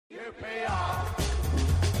QPR,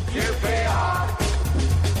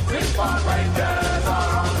 Chris Park Rangers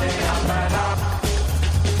are on the up and up.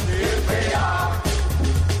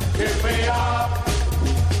 QPR,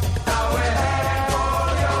 now we're heading for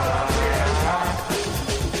European Cup.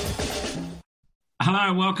 Hello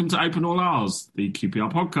and welcome to Open All Ours, the QPR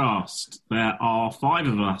podcast. There are 5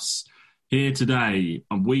 of us here today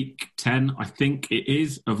on week 10, I think it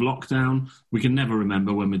is, of lockdown. We can never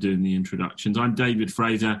remember when we're doing the introductions. I'm David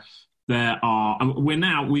Fraser.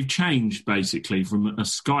 We've changed basically from a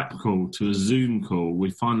Skype call to a Zoom call.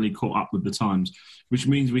 We've finally caught up with the times, which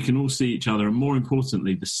means we can all see each other and, more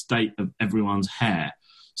importantly, the state of everyone's hair.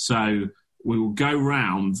 So we will go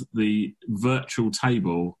round the virtual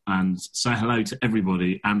table and say hello to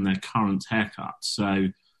everybody and their current haircut. So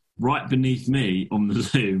right beneath me on the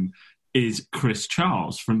Zoom is Chris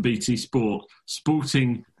Charles from BT Sport,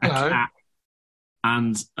 sporting a cap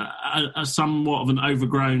and a somewhat of an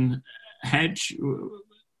overgrown hedge.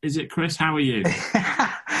 Is it, Chris? How are you?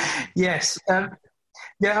 Yes. I'm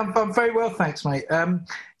very well, thanks, mate.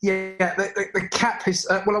 The cap is...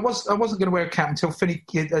 I wasn't going to wear a cap until Finney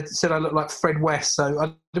said I looked like Fred West, so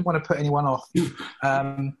I didn't want to put anyone off.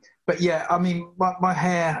 But yeah, I mean, my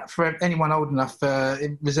hair, for anyone old enough,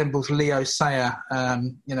 it resembles Leo Sayer,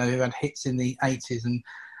 who had hits in the 80s. And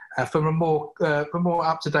for a more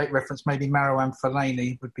up-to-date reference, maybe Marouane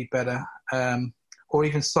Fellaini would be better, or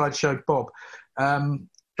even Sideshow Bob. How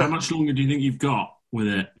much longer do you think you've got with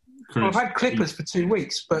it, Chris? Well, I've had clippers for 2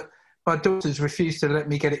 weeks, but my daughters refused to let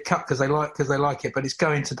me get it cut because they like it. But it's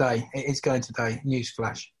going today. It is going today.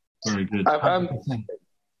 Newsflash. Very good.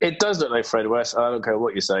 It does look like Fred West. I don't care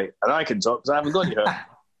what you say. And I can talk because I haven't got any hair.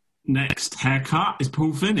 Next haircut is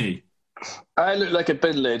Paul Finney. I look like a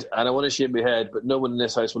bin lid and I want to shave my head, but no one in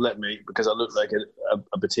this house will let me because I look like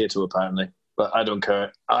a potato, apparently. But I don't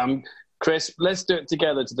care. Chris, let's do it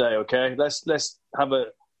together today, okay? Let's have a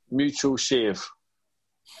mutual shave.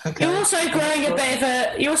 Okay. You're also growing a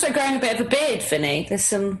bit of a beard, Finney. There's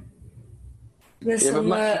some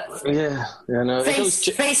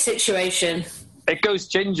face situation. It goes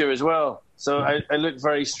ginger as well, so I look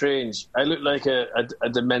very strange. I look like a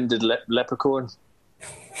demented leprechaun.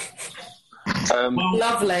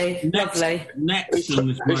 Lovely. Next on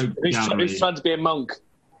this rogues gallery, who's trying to be a monk?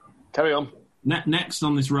 Carry on. Next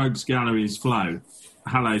on this rogues gallery is Flo.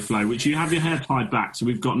 Hello, Flo. Which you have your hair tied back, so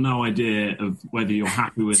we've got no idea of whether you're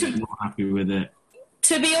happy with it or not happy with it.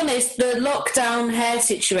 To be honest, the lockdown hair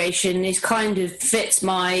situation fits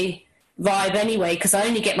my vibe anyway, because I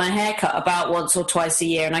only get my hair cut about once or twice a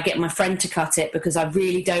year, and I get my friend to cut it because I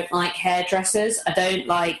really don't like hairdressers. I don't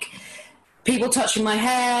like people touching my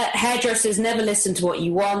hair. Hairdressers never listen to what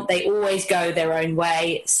you want. They always go their own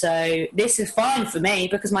way. So this is fine for me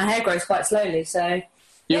because my hair grows quite slowly. So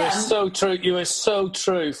you are so true. You are so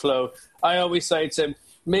true, Flo. I always say to him,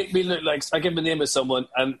 make me look like... I give him the name of someone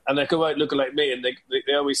and they go out looking like me, and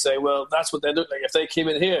they always say, well, that's what they look like if they came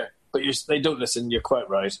in here. But they don't listen. You're quite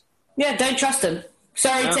right. Yeah, don't trust them.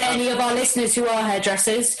 Sorry to any of our listeners who are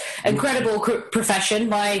hairdressers. Incredible profession.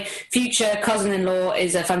 My future cousin-in-law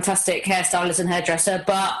is a fantastic hairstylist and hairdresser,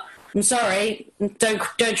 but I'm sorry,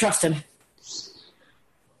 don't trust him.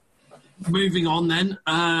 Moving on then,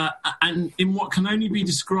 and in what can only be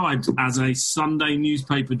described as a Sunday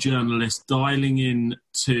newspaper journalist dialing in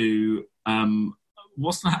to...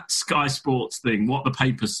 what's that Sky Sports thing? What the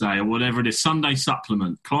papers say or whatever it is. Sunday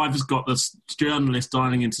Supplement. Clive has got the journalist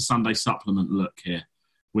dialing into Sunday Supplement look here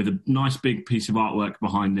with a nice big piece of artwork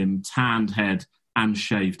behind him, tanned head and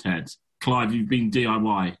shaved head. Clive, you've been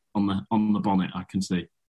DIY on the bonnet, I can see.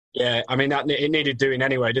 Yeah, I mean, it needed doing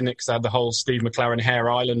anyway, didn't it? Because I had the whole Steve McLaren Hair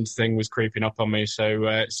Island thing was creeping up on me. So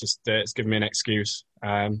it's given me an excuse.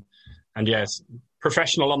 And yes,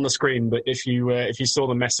 professional on the screen, but if you saw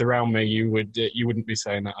the mess around me, you wouldn't be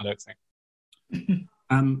saying that, I don't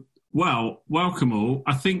think. Well, welcome all.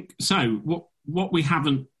 I think so. What we've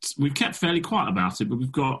kept fairly quiet about it, but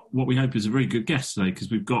we've got what we hope is a very good guest today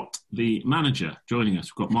because we've got the manager joining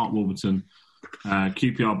us. We've got Mark Warburton,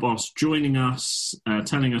 QPR boss, joining us,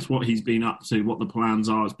 telling us what he's been up to, what the plans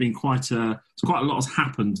are. It's been quite a lot has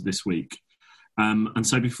happened this week, and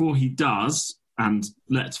so before he does, and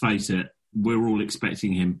let's face it, we're all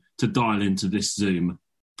expecting him to dial into this Zoom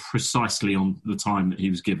precisely on the time that he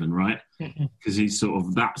was given, right? Because he's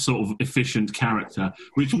that sort of efficient character,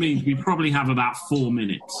 which means we probably have about 4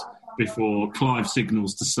 minutes before Clive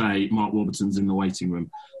signals to say Mark Warburton's in the waiting room.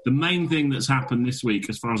 The main thing that's happened this week,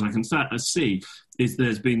 as far as I can see, is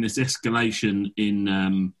there's been this escalation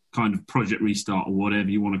in kind of Project Restart or whatever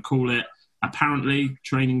you want to call it. Apparently,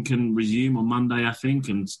 training can resume on Monday, I think,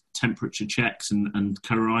 and temperature checks and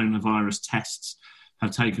coronavirus tests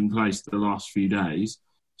have taken place the last few days.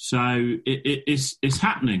 So it's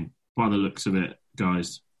happening by the looks of it,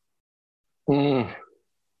 guys.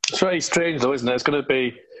 It's very strange, though, isn't it? It's going to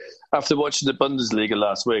be, after watching the Bundesliga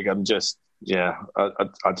last week, I don't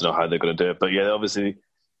know how they're going to do it. But yeah, obviously,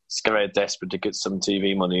 Sky are desperate to get some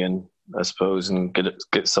TV money in, I suppose, and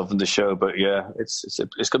get something to show. But yeah, it's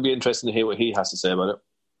going to be interesting to hear what he has to say about it.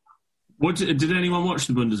 Did anyone watch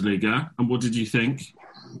the Bundesliga, and what did you think?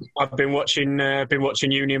 I've been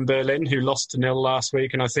watching Union Berlin, who lost to 0 last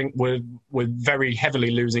week, and I think we're very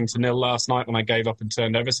heavily losing to 0 last night when I gave up and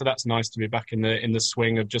turned over. So that's nice to be back in the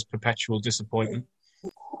swing of just perpetual disappointment.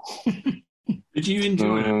 Did you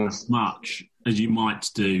enjoy it as much as you might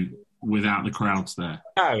do without the crowds there?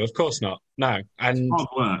 No, of course not. No, and hard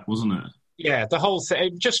work, wasn't it? Yeah, the whole thing.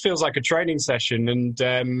 It just feels like a training session,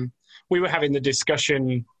 and we were having the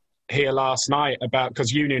discussion here last night about,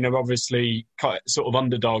 because Union are obviously sort of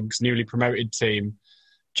underdogs, newly promoted team,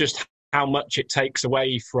 just how much it takes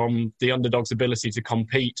away from the underdog's ability to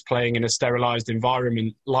compete playing in a sterilised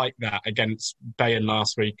environment like that against Bayern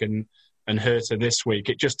last week and Hertha this week.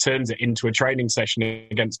 It just turns it into a training session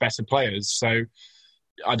against better players. So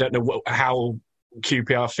I don't know how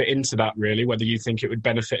QPR fit into that, really, whether you think it would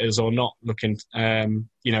benefit us or not. Looking at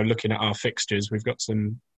our fixtures, we've got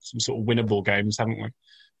some sort of winnable games, haven't we?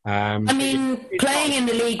 Playing in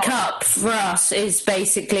the League Cup for us is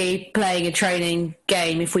basically playing a training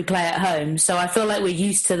game if we play at home. So I feel like we're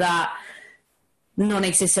used to that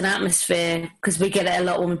non-existent atmosphere because we get it a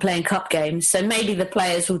lot when we're playing cup games. So maybe the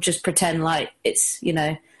players will just pretend like it's,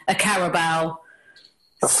 a Carabao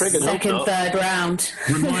second, third round.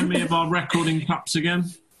 Remind me of our record in cups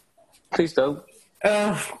again. Please don't.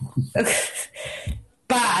 Bad.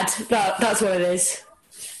 That's what it is.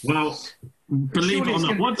 Well, believe it or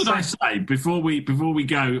not, what did I say before we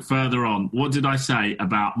go further on? What did I say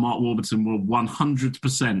about Mark Warburton will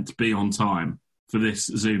 100% be on time for this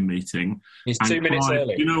Zoom meeting? He's 2 minutes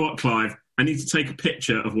early. You know what, Clive? I need to take a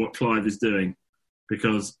picture of what Clive is doing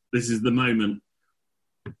because this is the moment.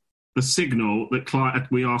 The signal that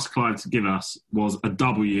we asked Clive to give us was a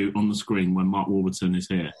W on the screen when Mark Warburton is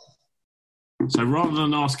here. So rather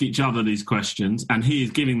than ask each other these questions, and he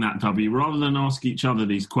is giving that W, rather than ask each other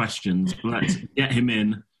these questions, let's get him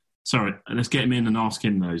in. Let's get him in and ask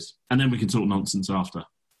him those. And then we can talk nonsense after.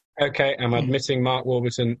 Okay, I'm admitting Mark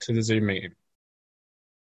Warburton to the Zoom meeting.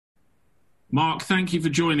 Mark, thank you for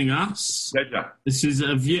joining us. Pleasure. This is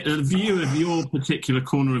a view of your particular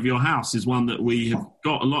corner of your house is one that we have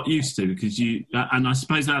got a lot used to because and I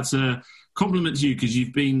suppose that's a compliment to you because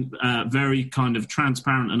you've been very kind of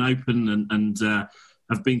transparent and open and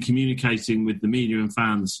have been communicating with the media and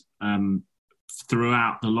fans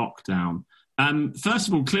throughout the lockdown. First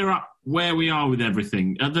of all, clear up where we are with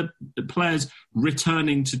everything. Are the players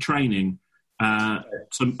returning to training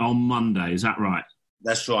on Monday? Is that right?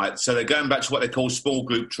 That's right. So they're going back to what they call small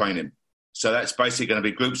group training. So that's basically going to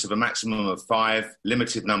be groups of a maximum of 5,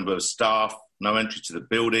 limited number of staff, no entry to the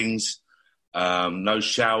buildings, no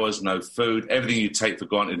showers, no food. Everything you take for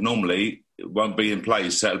granted normally won't be in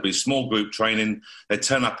place. So it'll be small group training. They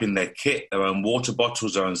turn up in their kit, their own water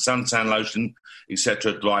bottles, their own suntan lotion,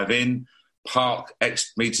 etc. Drive in, park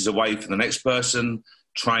X metres away from the next person,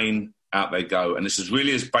 train, out they go. And it's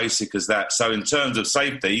really as basic as that. So in terms of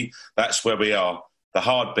safety, that's where we are. The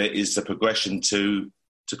hard bit is the progression to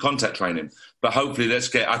contact training. But hopefully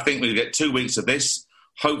I think we'll get 2 weeks of this.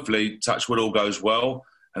 Hopefully, touch wood, all goes well,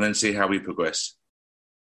 and then see how we progress.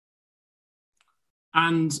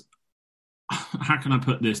 And how can I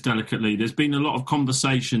put this delicately? There's been a lot of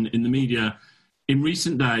conversation in the media in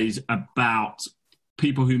recent days about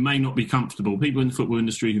people who may not be comfortable, people in the football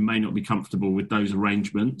industry who may not be comfortable with those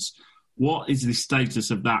arrangements. What is the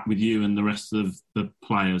status of that with you and the rest of the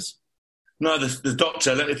players? No, the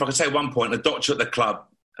doctor, if I could say one point, the doctor at the club,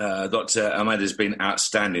 Dr. Ahmed, has been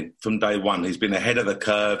outstanding from day one. He's been ahead of the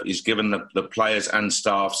curve. He's given the players and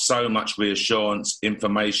staff so much reassurance,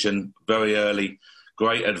 information very early,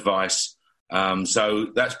 great advice. So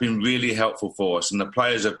that's been really helpful for us. And the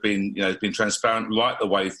players have been transparent right the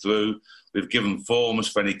way through. We've given forms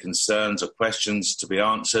for any concerns or questions to be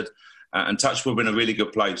answered. And Touchwood, we're in a really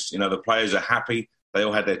good place. The players are happy. They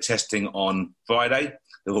all had their testing on Friday.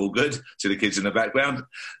 They're all good. See the kids in the background.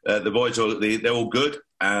 The boys, they're all good.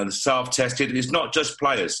 And the staff tested. It's not just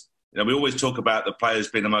players. We always talk about the players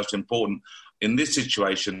being the most important. In this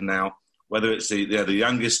situation now, whether it's the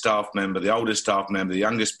youngest staff member, the oldest staff member, the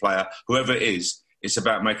youngest player, whoever it is, it's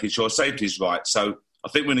about making sure safety is right. So I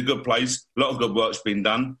think we're in a good place. A lot of good work's been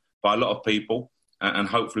done by a lot of people. And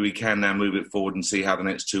hopefully we can now move it forward and see how the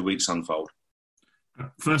next 2 weeks unfold.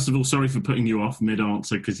 First of all, sorry for putting you off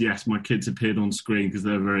mid-answer, because yes, my kids appeared on screen because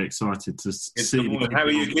they were very excited to see. How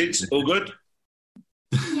are you, kids? All good?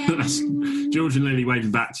 That's George and Lily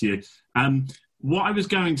waving back to you. What I was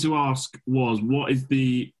going to ask was, what is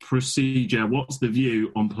the procedure? What's the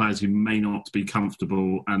view on players who may not be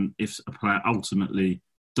comfortable, and if a player ultimately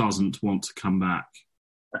doesn't want to come back?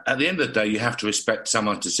 At the end of the day, you have to respect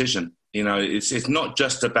someone's decision. You know, it's not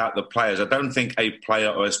just about the players. I don't think a player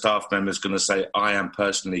or a staff member is going to say, I am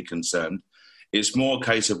personally concerned. It's more a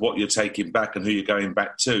case of what you're taking back and who you're going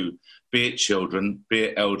back to, be it children, be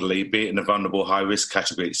it elderly, be it in a vulnerable high-risk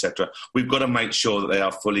category, etc. We've got to make sure that they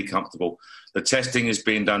are fully comfortable. The testing is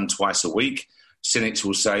being done twice a week. Cynics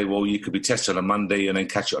will say, well, you could be tested on a Monday and then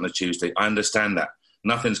catch it on a Tuesday. I understand that.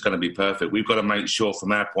 Nothing's going to be perfect. We've got to make sure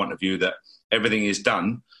from our point of view that everything is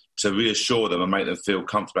done to reassure them and make them feel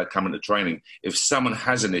comfortable coming to training. If someone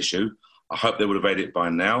has an issue, I hope they would have read it by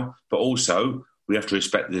now. But also, we have to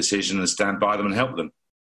respect the decision and stand by them and help them.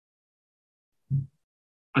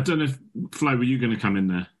 I don't know if, Flo, were you going to come in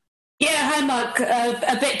there? Yeah, hi Mark.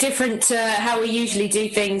 A bit different to how we usually do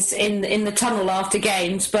things in the tunnel after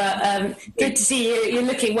games, but good to see you. You're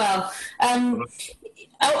looking well.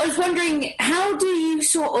 I was wondering, how do you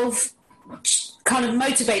sort of kind of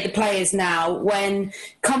motivate the players now when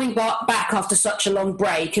coming back after such a long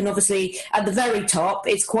break? And obviously at the very top,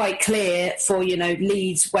 it's quite clear for, you know,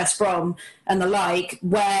 Leeds, West Brom and the like,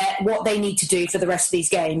 what they need to do for the rest of these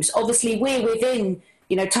games. Obviously we're within,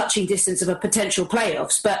 you know, touching distance of a potential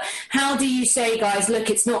playoffs. But how do you say, guys, look,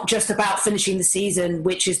 it's not just about finishing the season,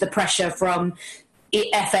 which is the pressure from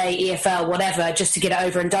FA, EFL, whatever, just to get it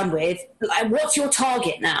over and done with. Like, what's your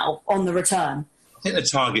target now on the return? I think the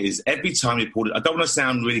target is every time you pull it. I don't want to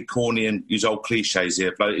sound really corny and use old cliches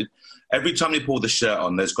here, but every time you pull the shirt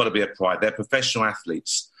on, there's got to be a pride. They're professional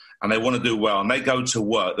athletes and they want to do well and they go to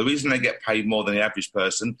work. The reason they get paid more than the average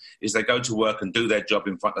person is they go to work and do their job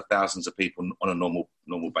in front of thousands of people on a normal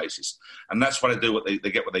basis. And that's why they do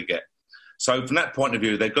they get what they get. So from that point of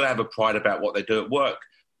view, they've got to have a pride about what they do at work.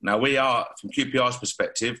 Now we are, from QPR's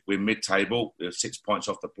perspective, we're mid-table. We're 6 points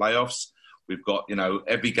off the playoffs. We've got, you know,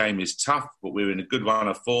 every game is tough, but we're in a good run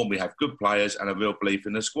of form. We have good players and a real belief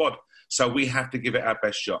in the squad. So we have to give it our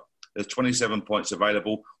best shot. There's 27 points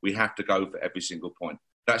available. We have to go for every single point.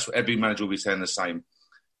 That's what every manager will be saying the same.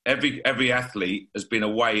 Every athlete has been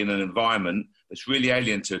away in an environment that's really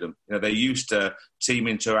alien to them. You know, they're used to team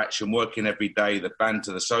interaction, working every day, the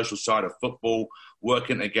banter, the social side of football,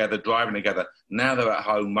 working together, driving together. Now they're at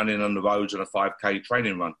home running on the roads on a 5K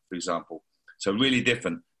training run, for example. So really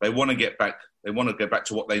different. They want to get back. They want to get back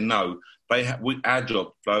to what they know. Our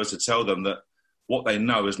job, Flo, is to tell them that what they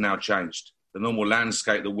know has now changed. The normal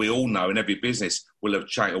landscape that we all know in every business will have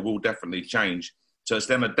changed, or will definitely change. So it's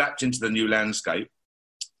them adapting to the new landscape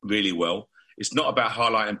really well. It's not about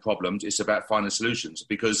highlighting problems. It's about finding solutions,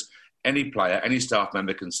 because any player, any staff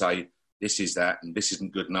member can say, this is that and this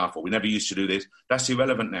isn't good enough, or we never used to do this. That's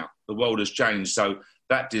irrelevant now. The world has changed. So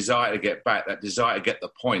that desire to get back, that desire to get the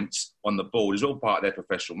points on the board is all part of their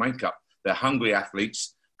professional makeup. They're hungry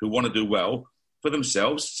athletes who want to do well for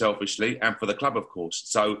themselves, selfishly, and for the club, of course.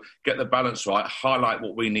 So get the balance right, highlight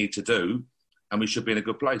what we need to do, and we should be in a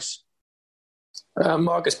good place.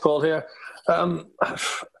 Marcus Paul here.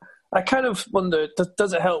 I kind of wonder,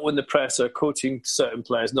 does it help when the press are coaching certain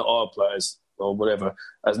players, not all players or whatever,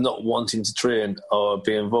 as not wanting to train or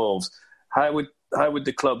be involved? How would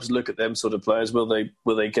the clubs look at them sort of players? Will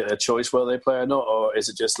they get a choice whether they play or not, or is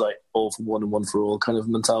it just like all for one and one for all kind of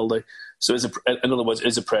mentality? So, in other words,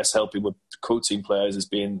 is the press helping with coaching players as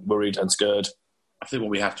being worried and scared? I think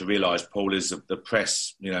what we have to realise, Paul, is that the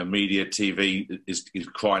press, you know, media, TV is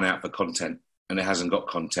crying out for content, and it hasn't got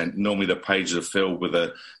content. Normally, the pages are filled with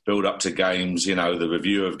a build up to games, you know, the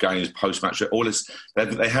review of games, post match, all this.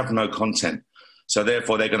 They have no content. So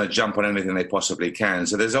therefore, they're going to jump on anything they possibly can.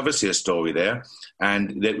 So there's obviously a story there.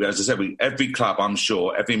 And as I said, every club, I'm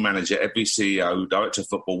sure, every manager, every CEO, director of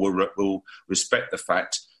football will respect the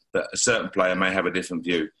fact that a certain player may have a different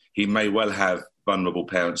view. He may well have vulnerable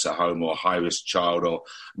parents at home or a high-risk child. Or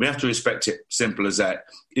we have to respect it, simple as that.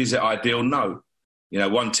 Is it ideal? No. You know,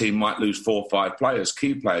 one team might lose 4 or 5 players,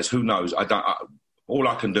 key players. Who knows? All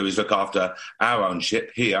I can do is look after our own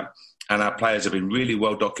ship here. And our players have been really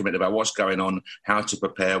well documented about what's going on, how to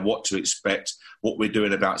prepare, what to expect, what we're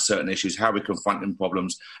doing about certain issues, how we're confronting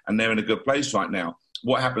problems. And they're in a good place right now.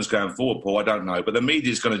 What happens going forward, Paul, I don't know. But the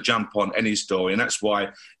media is going to jump on any story. And that's why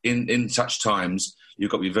in such times,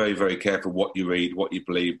 you've got to be very, very careful what you read, what you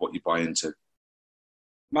believe, what you buy into.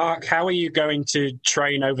 Mark, how are you going to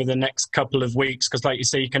train over the next couple of weeks? Because like you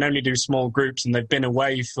say, you can only do small groups and they've been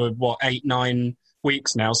away for, 8, 9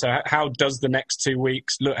 weeks now. So how does the next 2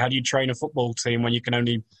 weeks look? How do you train a football team when you can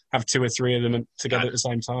only have 2 or 3 of them together at the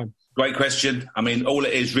same time? Great question. I mean, all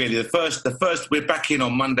it is really, the first we're back in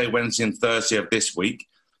on Monday, Wednesday and Thursday of this week,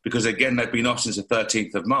 because again, they've been off since the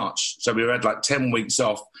 13th of March. So we've had like 10 weeks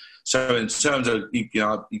off. So in terms of, you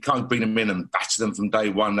can't bring them in and batter them from day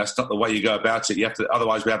one. That's not the way you go about it. You have to,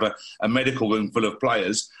 otherwise we have a medical room full of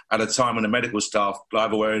players at a time when the medical staff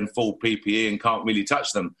either wearing full PPE and can't really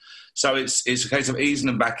touch them. So it's a case of easing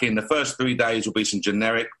them back in. The first 3 days will be some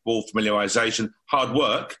generic ball familiarisation, hard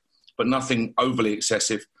work, but nothing overly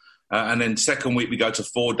excessive. And then second week we go to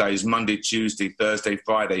 4 days, Monday, Tuesday, Thursday,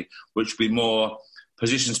 Friday, which will be more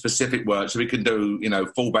position-specific work. So we can do,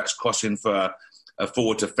 fullbacks crossing for a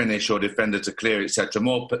forward to finish or defender to clear, etc.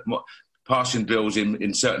 More passing drills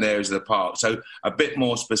in certain areas of the park. So a bit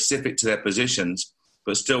more specific to their positions,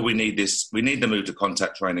 but still we need this. We need the move to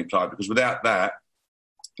contact training, Clive, because without that,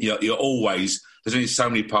 you're always, there's only so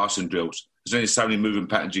many passing drills. There's only so many moving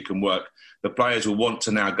patterns you can work. The players will want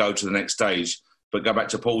to now go to the next stage. But go back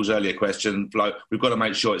to Paul's earlier question, Flo, we've got to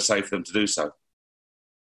make sure it's safe for them to do so.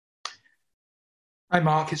 Hey,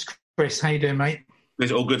 Mark, it's Chris. How you doing, mate?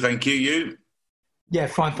 It's all good, thank you. You? Yeah,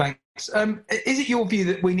 fine, thanks. Is it your view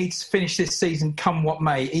that we need to finish this season come what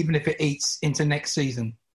may, even if it eats into next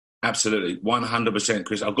season? Absolutely, 100%,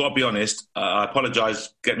 Chris. I've got to be honest, I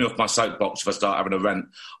apologise, get me off my soapbox if I start having a rant.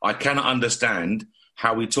 I cannot understand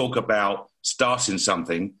how we talk about starting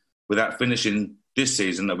something without finishing this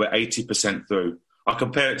season that we're 80% through. I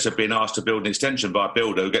compare it to being asked to build an extension by a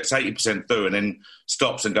builder who gets 80% through and then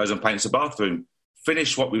stops and goes and paints a bathroom.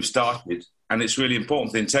 Finish what we've started, and it's really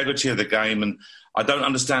important for the integrity of the game, and I don't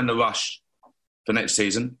understand the rush for next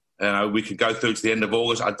season. We could go through to the end of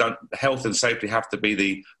August. Health and safety have to be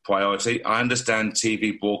the priority. I understand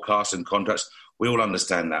TV broadcasts and contracts. We all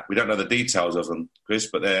understand that. We don't know the details of them, Chris,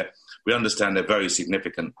 but we understand they're very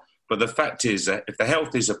significant. But the fact is that if the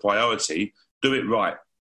health is a priority, do it right.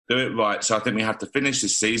 Do it right. So I think we have to finish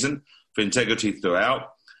this season for integrity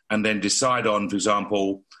throughout and then decide on, for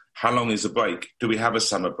example, how long is the break? Do we have a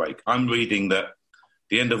summer break? I'm reading that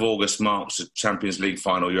the end of August marks the Champions League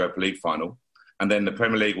final, Europa League final, and then the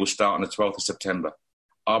Premier League will start on the 12th of September.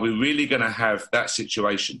 Are we really going to have that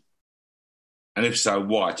situation? And if so,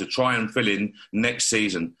 why? To try and fill in next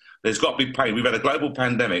season. There's got to be pain. We've had a global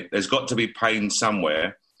pandemic. There's got to be pain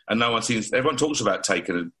somewhere. And everyone talks about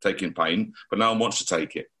taking pain, but no one wants to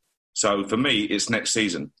take it. So for me, it's next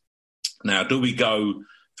season. Now, do we go,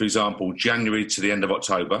 for example, January to the end of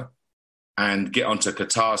October and get onto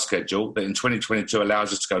Qatar's schedule that in 2022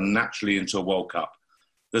 allows us to go naturally into a World Cup?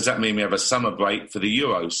 Does that mean we have a summer break for the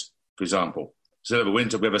Euros, for example? Instead of a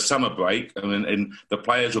winter, we have a summer break and the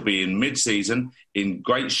players will be in mid-season in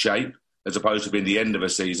great shape as opposed to being the end of a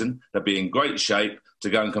season. They'll be in great shape to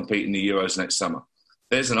go and compete in the Euros next summer.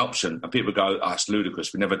 There's an option. And people go, it's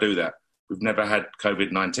ludicrous. We never do that. We've never had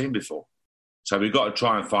COVID-19 before. So we've got to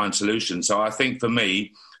try and find solutions. So I think for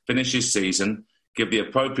me, finish this season, give the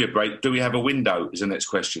appropriate break. Do we have a window is the next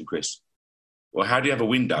question, Chris. Well, how do you have a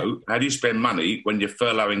window? How do you spend money when you're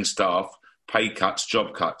furloughing staff, pay cuts,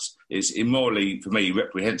 job cuts? It's immorally, for me,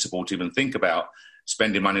 reprehensible to even think about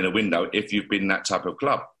spending money in a window if you've been that type of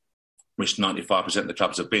club, which 95% of the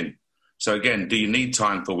clubs have been. So again, do you need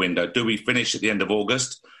time for a window? Do we finish at the end of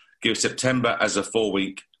August? Give September as a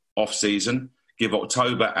 4-week off-season. Give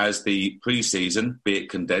October as the pre-season, be it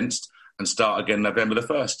condensed, and start again November the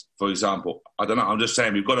 1st, for example. I don't know. I'm just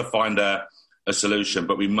saying we've got to find a solution,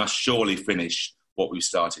 but we must surely finish what we've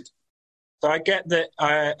started. So I get that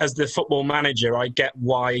as the football manager, I get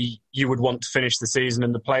why you would want to finish the season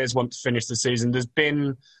and the players want to finish the season. There's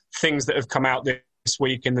been things that have come out this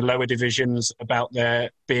week in the lower divisions about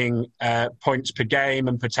there being points per game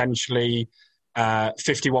and potentially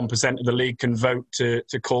 51% of the league can vote to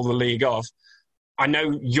call the league off. I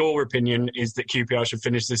know your opinion is that QPR should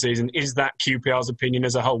finish the season. Is that QPR's opinion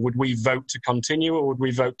as a whole? Would we vote to continue or would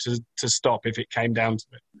we vote to stop if it came down to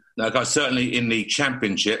it? No, guys, certainly in the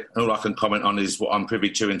Championship, all I can comment on is what I'm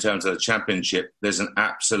privy to in terms of the Championship. There's an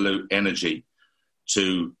absolute energy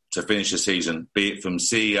to finish the season, be it from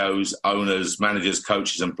CEOs, owners, managers,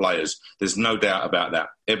 coaches and players. There's no doubt about that.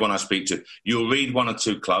 Everyone I speak to, you'll read 1 or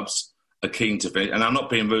 2 clubs are keen to finish. And I'm not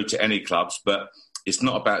being rude to any clubs, but it's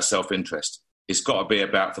not about self-interest. It's got to be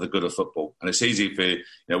about for the good of football. And it's easy for, you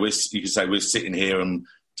can say we're sitting here and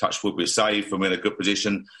touch wood, we're safe and we're in a good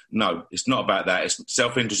position. No, it's not about that. It's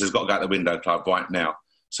self-interest has got to go out the window, Club, right now.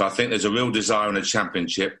 So I think there's a real desire in the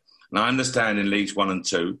Championship. And I understand in Leagues 1 and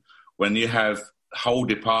 2, when you have whole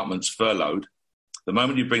departments furloughed, the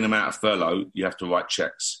moment you bring them out of furlough, you have to write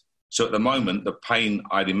cheques. So at the moment, the pain,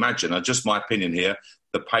 I'd imagine, just my opinion here,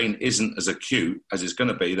 the pain isn't as acute as it's going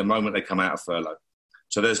to be the moment they come out of furlough.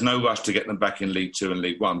 So there's no rush to get them back in League Two and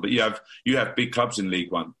League One. But you have big clubs in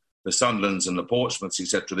League One, the Sunderlands and the Portsmouths,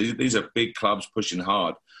 etc. These are big clubs pushing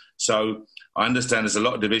hard. So I understand there's a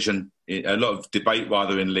lot of debate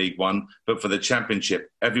in League One. But for the Championship,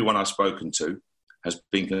 everyone I've spoken to has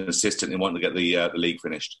been consistent in wanting to get the league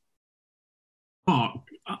finished. Mark,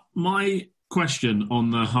 my question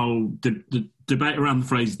on the whole the debate around the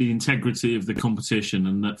phrase the integrity of the competition,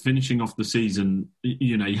 and that finishing off the season,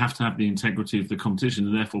 you have to have the integrity of the competition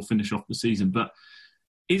and therefore finish off the season. But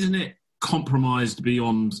isn't it compromised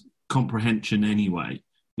beyond comprehension anyway?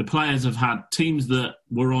 The players have had teams that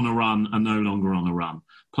were on a run are no longer on a run.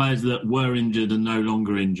 Players that were injured are no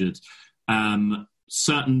longer injured.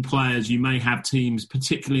 Certain players, you may have teams,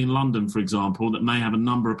 particularly in London, for example, that may have a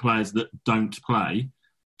number of players that don't play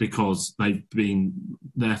because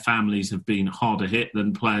their families have been harder hit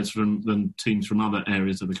than teams from other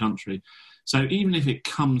areas of the country. So even if it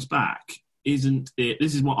comes back, isn't it?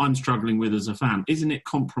 This is what I'm struggling with as a fan. Isn't it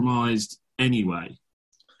compromised anyway?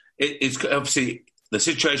 It's obviously the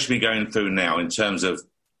situation we're going through now in terms of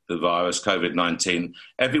the virus, COVID-19.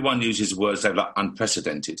 Everyone uses words like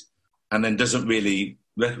unprecedented, and then doesn't really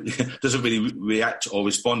react or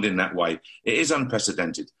respond in that way. It is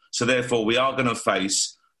unprecedented. So therefore, we are going to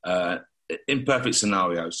face imperfect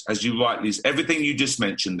scenarios. As you rightly, everything you just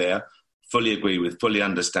mentioned there, fully agree with, fully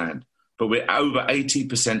understand. But we're over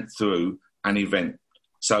 80% through an event.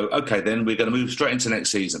 So, okay, then we're going to move straight into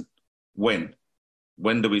next season. When?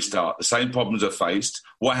 When do we start? The same problems are faced.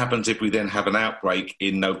 What happens if we then have an outbreak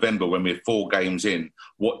in November when we're 4 games in?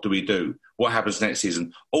 What do we do? What happens next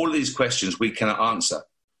season? All of these questions we cannot answer.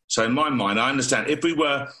 So in my mind, I understand if we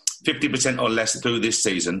were 50% or less through this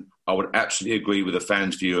season, I would absolutely agree with the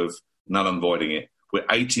fans' view of null and voiding it. We're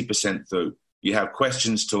 80% through. You have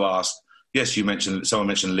questions to ask. Yes, someone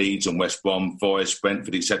mentioned Leeds and West Brom, Forest,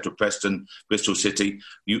 Brentford, etc., Preston, Bristol City.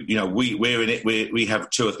 We're in it. We have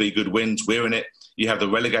 2 or 3 good wins. We're in it. You have the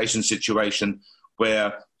relegation situation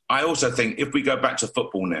where I also think if we go back to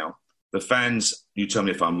football now, the fans, you tell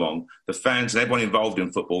me if I'm wrong, the fans and everyone involved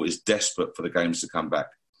in football is desperate for the games to come back.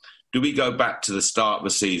 Do we go back to the start of the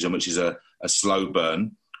season, which is a slow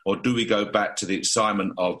burn, or do we go back to the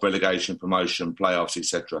excitement of relegation, promotion, playoffs,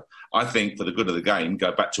 etc.? I think for the good of the game,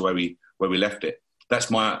 go back to where we left it.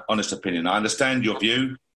 That's my honest opinion. I understand your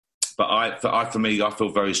view, but for me, I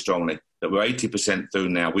feel very strongly that we're 80% through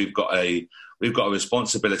now. We've got a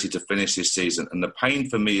responsibility to finish this season, and the pain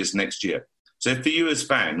for me is next year. So for you as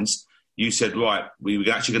fans, you said, right,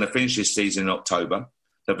 we're actually going to finish this season in October.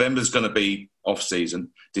 November's going to be off-season.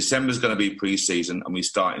 December's going to be pre-season, and we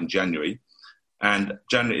start in January. And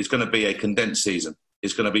January is going to be a condensed season.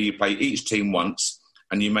 It's going to be you play each team once,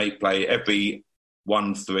 and you may play every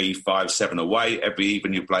 1, 3, 5, 7 away. Every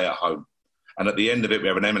even you play at home. And at the end of it, we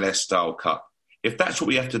have an MLS-style cup. If that's what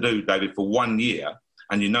we have to do, David, for 1 year,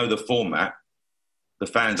 and you know the format, the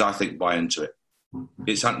fans, I think, buy into it.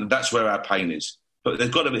 That's where our pain is. But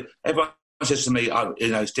there's got to be... Everyone says to me,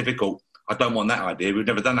 it's difficult. I don't want that idea. We've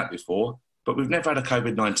never done that before. But we've never had a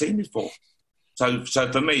COVID-19 before. So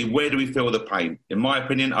for me, where do we feel the pain? In my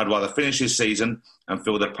opinion, I'd rather finish this season and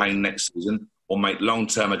feel the pain next season, or make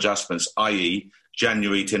long-term adjustments, i.e.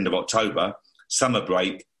 January to end of October, summer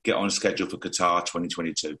break, get on schedule for Qatar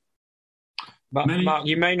 2022. But Mark,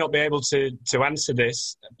 you may not be able to answer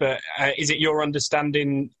this, but is it your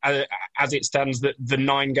understanding, as it stands, that the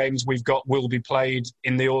 9 games we've got will be played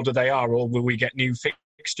in the order they are, or will we get new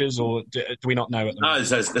fixtures, or do we not know at the moment?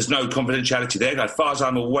 No, there's no confidentiality there. As far as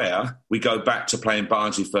I'm aware, we go back to playing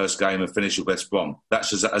Barnsley first game and finish with West Brom.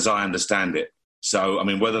 That's as I understand it. So, I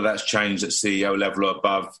mean, whether that's changed at CEO level or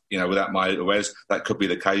above, without my awareness, that could be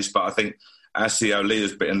the case. But I think our CEO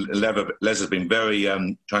Les has been very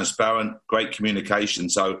transparent, great communication.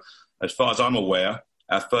 So, as far as I'm aware,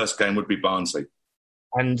 our first game would be Barnsley.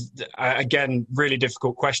 And again, really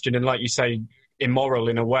difficult question, and like you say, immoral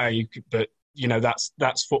in a way. But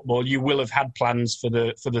that's football. You will have had plans for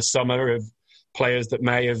the summer of players that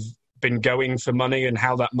may have been going for money and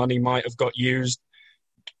how that money might have got used.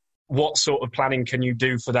 What sort of planning can you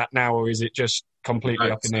do for that now, or is it just completely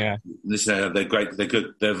up in the air? Listen, they're great. They're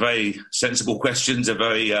good. They're very sensible questions. They're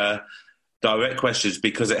very direct questions,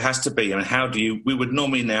 because it has to be. I mean, we would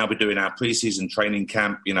normally now be doing our pre-season training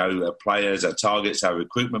camp, our players, our targets, our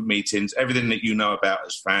recruitment meetings, everything that you know about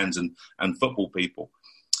as fans and football people.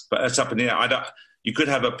 But it's up in the air. You could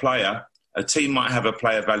have a team might have a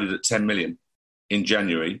player valued at 10 million in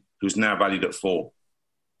January who's now valued at 4.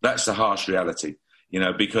 That's the harsh reality.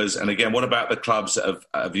 Because, and again, what about the clubs that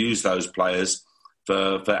have used those players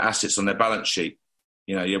for assets on their balance sheet?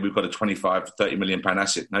 You know, yeah, we've got a 25, 30 million pound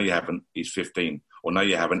asset. No, you haven't. He's 15. Or no,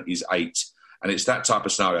 you haven't. He's 8. And it's that type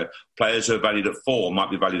of scenario. Players who are valued at 4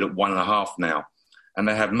 might be valued at 1.5 now. And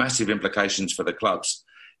they have massive implications for the clubs.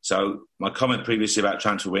 So my comment previously about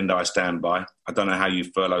transfer window, I stand by. I don't know how you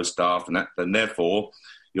furlough staff and that. And therefore,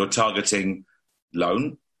 you're targeting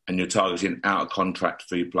loan and you're targeting out-of-contract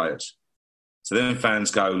free players. So then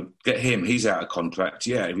fans go, get him, he's out of contract.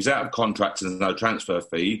 Yeah, if he's out of contract and there's no transfer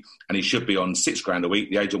fee and he should be on $6,000 a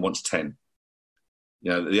week, the agent wants 10.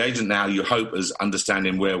 You know, the agent now, you hope, is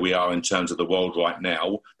understanding where we are in terms of the world right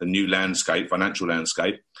now, the new landscape, financial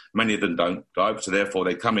landscape. Many of them don't go, so therefore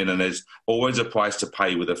they come in and there's always a price to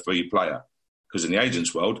pay with a free player. Because in the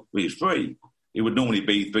agent's world, well, he's free. It would normally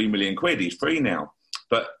be £3 million. He's free now.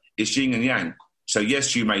 But it's yin and yang. So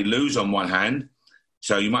yes, you may lose on one hand.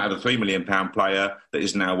 So you might have a £3 million player that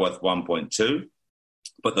is now worth 1.2,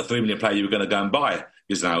 but the £3 million player you were going to go and buy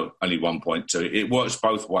is now only 1.2. It works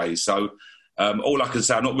both ways. So all I can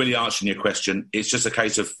say, I'm not really answering your question. It's just a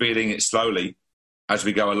case of feeling it slowly as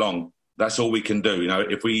we go along. That's all we can do. You know,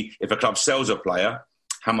 if a club sells a player,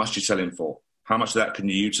 how much do you sell him for? How much of that can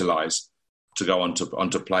you utilise to go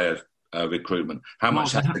onto player recruitment? How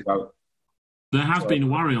much has to go? There has been a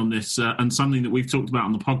worry on this, and something that we've talked about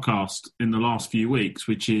on the podcast in the last few weeks,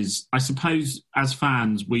 which is, I suppose, as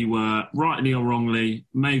fans, we were, rightly or wrongly,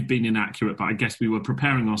 may have been inaccurate, but I guess we were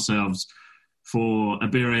preparing ourselves for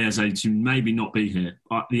Ebere Eze to maybe not be here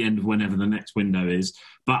at the end of whenever the next window is.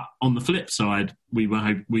 But on the flip side,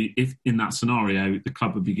 if in that scenario, the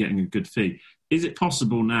club would be getting a good fee. Is it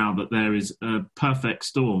possible now that there is a perfect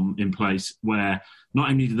storm in place where not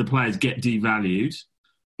only do the players get devalued,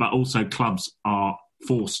 but also clubs are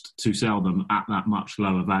forced to sell them at that much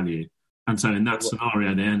lower value? And so in that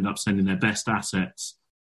scenario, they end up sending their best assets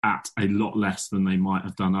at a lot less than they might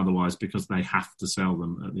have done otherwise because they have to sell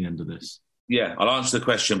them at the end of this. Yeah, I'll answer the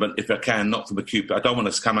question, but if I can, not from a Cupid. I don't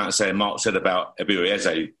want to come out and say Mark said about Ebere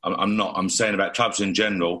Eze. I'm not. I'm saying about clubs in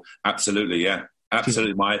general. Absolutely, yeah.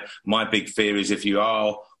 Absolutely. My big fear is if you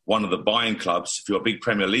are one of the buying clubs, if you're a big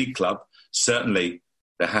Premier League club, certainly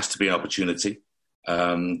there has to be an opportunity.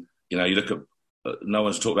 You know, you look at, no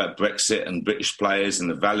one's talked about Brexit and British players and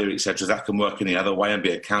the value, etc. That can work in the other way and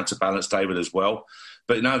be a counterbalance, David, as well.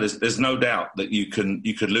 But no, there's no doubt that you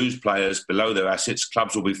could lose players below their assets.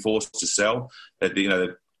 Clubs will be forced to sell. You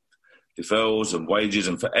know, deferrals and wages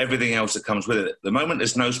and for everything else that comes with it. At the moment,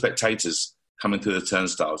 there's no spectators coming through the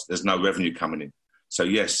turnstiles. There's no revenue coming in. So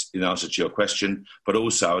yes, in answer to your question, but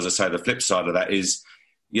also, as I say, the flip side of that is,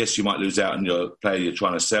 yes, you might lose out on your player you're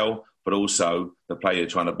trying to sell, but also the player you're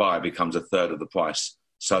trying to buy becomes a third of the price.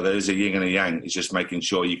 So there is a yin and a yang. It's just making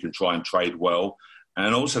sure you can try and trade well.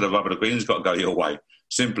 And also the rubber, the green's got to go your way.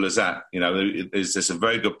 Simple as that. You know, there's some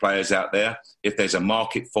very good players out there. If there's a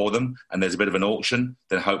market for them and there's a bit of an auction,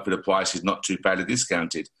 then hopefully the price is not too badly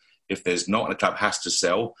discounted. If there's not, and a club has to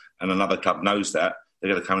sell, and another club knows that,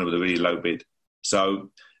 they're going to come in with a really low bid. So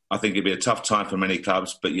I think it'd be a tough time for many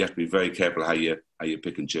clubs, but you have to be very careful how you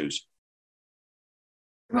pick and choose.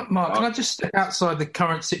 Mark, can I just step outside the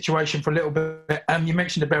current situation for a little bit? You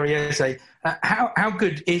mentioned Ebere Eze. How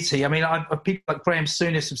good is he? I mean, people like Graham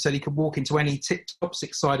Souness have said he could walk into any top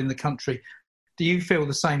 6 side in the country. Do you feel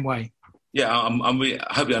the same way? Yeah, I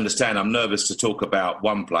hope you understand. I'm nervous to talk about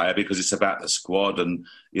one player because it's about the squad, and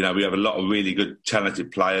you know we have a lot of really good,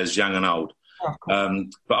 talented players, young and old. Oh,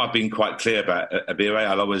 but I've been quite clear about Ebere.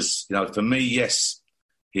 I'll always, you know, for me, yes,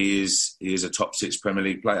 he is a top 6 Premier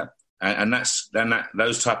League player. And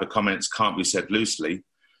those type of comments can't be said loosely,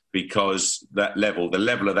 because the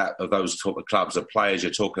level of those sort of clubs, the players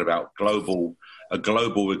you're talking about, a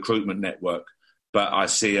global recruitment network. But I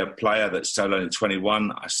see a player that's still only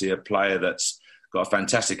 21. I see a player that's got a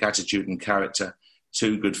fantastic attitude and character,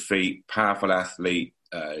 2 good feet, powerful athlete,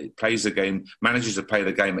 plays the game, manages to play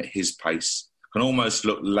the game at his pace. Can almost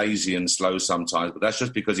look lazy and slow sometimes, but that's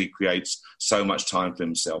just because he creates so much time for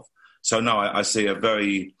himself. So no, I see a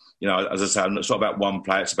very, you know, as I say, it's not about one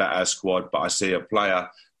player, it's about our squad, but I see a player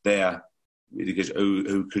there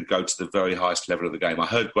who could go to the very highest level of the game. I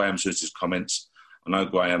heard Graham Souness's comments. I know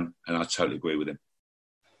Graham, and I totally agree with him.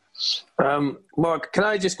 Mark, can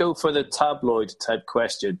I just go for the tabloid type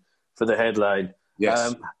question for the headline?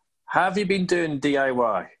 Yes. Have you been doing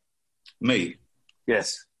DIY? Me?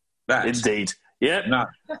 Yes. That? Indeed. Yep. No,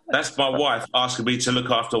 that's my wife asking me to look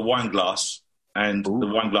after a wine glass, and the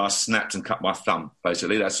wine glass snapped and cut my thumb,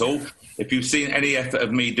 basically. That's all. If you've seen any effort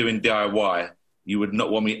of me doing DIY, you would not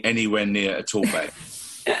want me anywhere near a tool bag.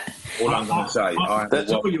 All I'm going to say.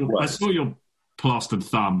 I saw your plastered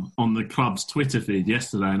thumb on the club's Twitter feed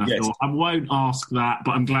yesterday, and I thought, I won't ask that,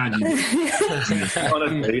 but I'm glad you did.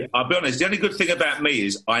 Honestly, I'll be honest, the only good thing about me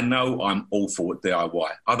is I know I'm awful at DIY.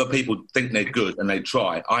 Other people think they're good and they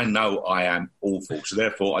try. I know I am awful, so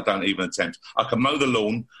therefore I don't even attempt. I can mow the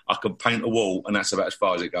lawn, I can paint a wall, and that's about as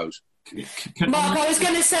far as it goes. Mark, I was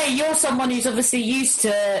going to say, you're someone who's obviously used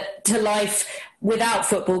to life without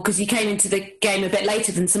football because you came into the game a bit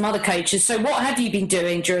later than some other coaches. So what have you been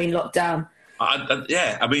doing during lockdown?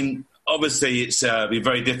 I mean, obviously it's been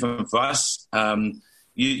very different for us.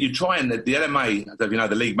 You try and the LMA,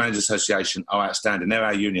 the League Managers Association, are outstanding. They're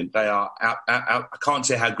our union. They are out. I can't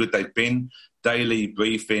say how good they've been. Daily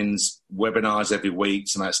briefings, webinars every week,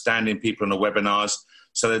 some outstanding people on the webinars.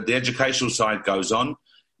 So that the educational side goes on.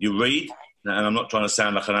 You read, and I'm not trying to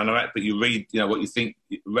sound like an anorak, but you read, what you think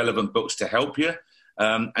relevant books to help you,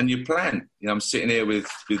 and you plan. I'm sitting here with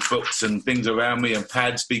books and things around me and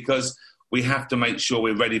pads because we have to make sure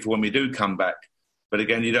we're ready for when we do come back. But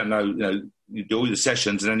again, you don't know, you do all your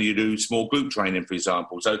sessions and then you do small group training, for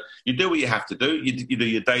example. So you do what you have to do. You do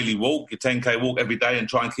your daily walk, your 10K walk every day and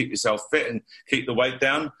try and keep yourself fit and keep the weight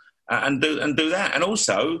down and do that. And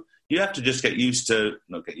also, you have to just you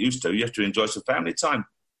have to enjoy some family time.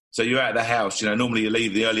 So you're out of the house, normally you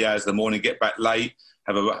leave the early hours of the morning, get back late,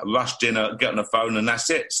 have a rush dinner, get on the phone, and that's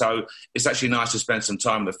it. So it's actually nice to spend some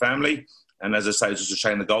time with the family. And as I say, it's just a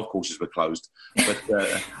shame the golf courses were closed. But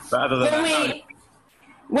other than that...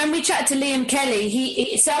 When we chatted to Liam Kelly,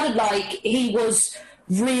 it sounded like he was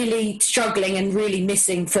really struggling and really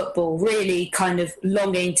missing football, really kind of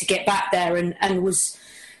longing to get back there and was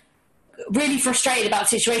really frustrated about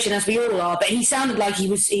the situation, as we all are. But he sounded like he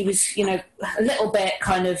was a little bit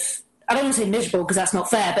kind of, I don't want to say miserable because that's not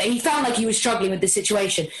fair, but he felt like he was struggling with the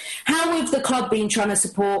situation. How have the club been trying to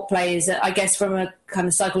support players, I guess, from a kind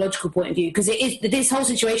of psychological point of view? Because this whole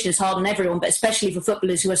situation is hard on everyone, but especially for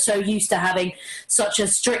footballers who are so used to having such a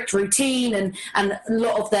strict routine and a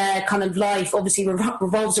lot of their kind of life obviously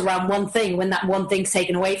revolves around one thing. When that one thing's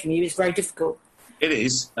taken away from you, it's very difficult. It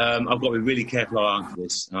is. I've got to be really careful how I answer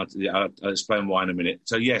this. I'll explain why in a minute.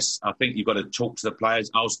 So, yes, I think you've got to talk to the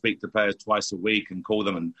players. I'll speak to players twice a week and call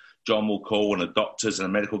them, and John will call, and the doctors and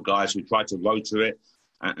the medical guys who try to rotor it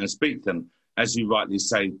and speak to them. As you rightly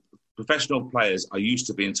say, professional players are used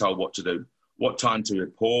to being told what to do, what time to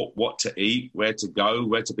report, what to eat, where to go,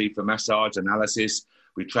 where to be for massage, analysis.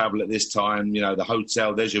 We travel at this time, the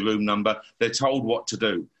hotel, there's your room number. They're told what to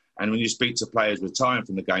do. And when you speak to players retiring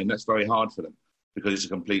from the game, that's very hard for them, because it's a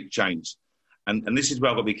complete change. And this is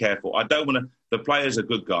where I've got to be careful. I don't want to... The players are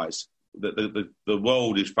good guys. The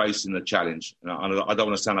world is facing a challenge. I don't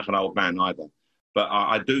want to sound like an old man either. But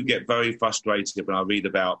I do get very frustrated when I read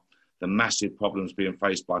about the massive problems being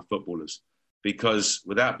faced by footballers. Because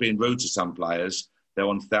without being rude to some players, they're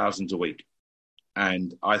on thousands a week.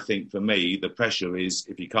 And I think for me, the pressure is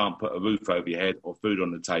if you can't put a roof over your head or food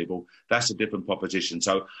on the table, that's a different proposition.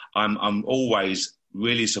 So I'm always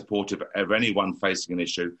really supportive of anyone facing an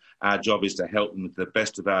issue. Our job is to help them to the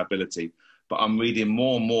best of our ability. But I'm reading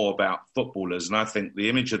more and more about footballers, and I think the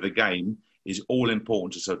image of the game is all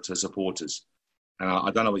important to supporters. And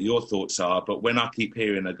I don't know what your thoughts are, but when I keep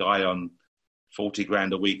hearing a guy on 40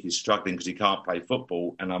 grand a week is struggling because he can't play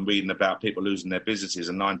football, and I'm reading about people losing their businesses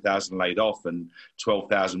and 9,000 laid off and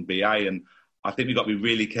 12,000 BA, and I think we've got to be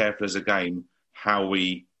really careful as a game how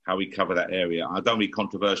we cover that area. I don't want to be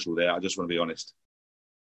controversial there. I just want to be honest.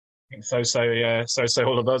 So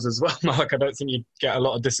all of us as well, Mark. I don't think you get a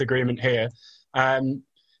lot of disagreement here.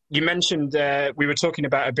 You mentioned we were talking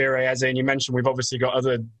about Abire Eze, and you mentioned we've obviously got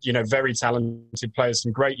other, very talented players,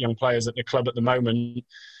 some great young players at the club at the moment.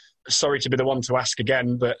 Sorry to be the one to ask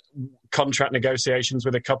again, but contract negotiations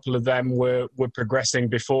with a couple of them were progressing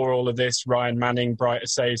before all of this. Ryan Manning, Bright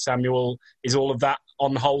Asay, Samuel. Is all of that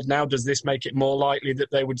on hold now? Does this make it more likely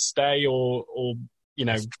that they would stay or?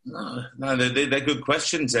 No, they're good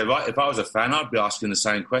questions. They're right. If I was a fan, I'd be asking the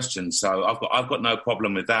same questions. So I've got no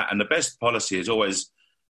problem with that. And the best policy is always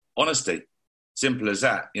honesty. Simple as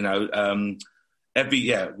that. We want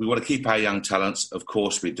to keep our young talents. Of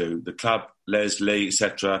course we do. The club, Leslie,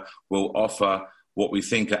 etc., will offer what we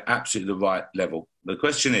think are absolutely the right level. The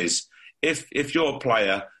question is, if your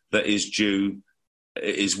player that is due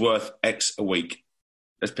is worth X a week,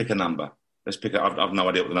 let's pick a number. I've no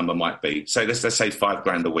idea what the number might be. So let's say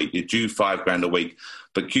 $5,000 a week. You're due $5,000 a week,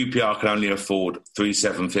 but QPR can only afford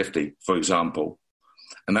 $3,750, for example.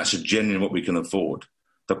 And that's genuine what we can afford.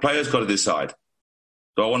 The player's got to decide.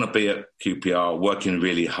 Do I want to be at QPR working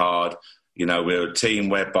really hard? We're a team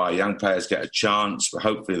whereby young players get a chance.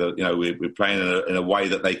 Hopefully, we're playing in a way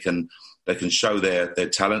that they can show their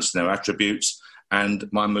talents and their attributes. and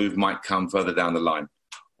my move might come further down the line?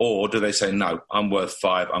 Or do they say, no, I'm worth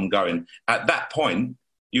 5, I'm going? At that point,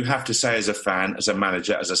 you have to say as a fan, as a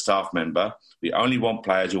manager, as a staff member, we only want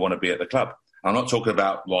players who want to be at the club. I'm not talking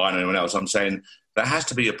about Ryan or anyone else. I'm saying that has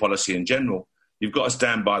to be a policy in general. You've got to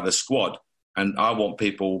stand by the squad. And I want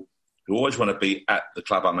people who always want to be at the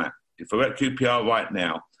club I'm at. If we're at QPR right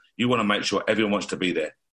now, you want to make sure everyone wants to be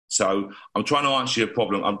there. So I'm trying to answer your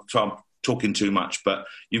problem. I'm talking too much, but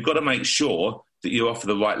you've got to make sure that you offer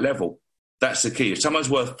the right level. That's the key. If someone's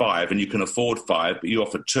worth 5 and you can afford 5, but you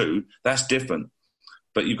offer 2, that's different.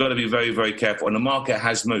 But you've got to be very, very careful. And the market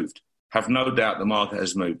has moved. Have no doubt the market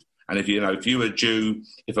has moved. And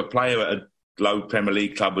if a player at a low Premier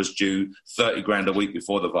League club was due 30 grand a week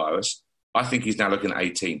before the virus, I think he's now looking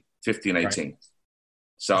at 15, 18. Right.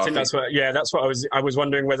 So I think that's what I was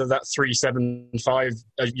wondering whether that 375,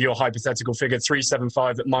 your hypothetical figure,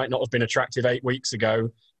 375 that might not have been attractive 8 weeks ago,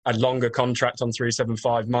 a longer contract on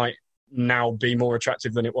 375 might now be more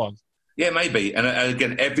attractive than it was. Yeah, maybe. And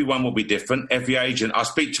again, everyone will be different. Every agent, I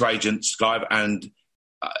speak to agents, Clive, and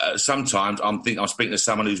sometimes I'm speaking to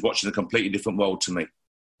someone who's watching a completely different world to me.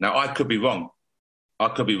 Now, I could be wrong.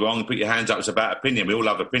 Put your hands up. It's about opinion. We all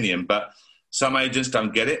have opinion, but some agents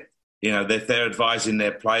don't get it. You know, if they're advising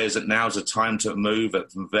their players that now's the time to move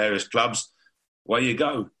from various clubs, where you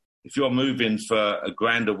go. If you're moving for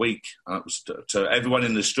 $1,000 a week to everyone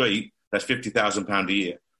in the street, that's £50,000 a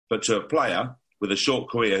year. But to a player with a short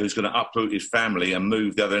career who's going to uproot his family and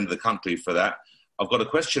move the other end of the country for that, I've got to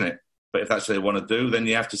question it. But if that's what they want to do, then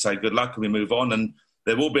you have to say good luck and we move on. And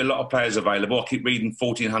there will be a lot of players available. I keep reading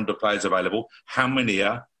 1,400 players available. How many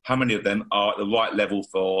of them are at the right level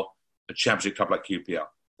for a championship club like QPR?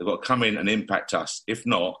 They've got to come in and impact us. If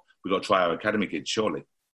not, we've got to try our academy kids, surely.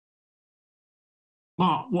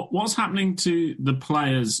 Mark, what's happening to the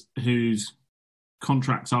players whose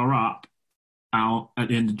contracts are up out at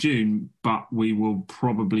the end of June, but we will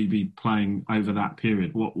probably be playing over that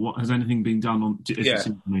period? What has anything been done on? Yeah.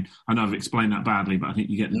 I know I've explained that badly, but I think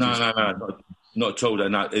you get the No, not at all.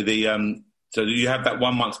 No. So you have that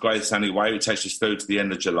 1 month grace anyway, which takes us through to the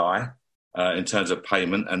end of July in terms of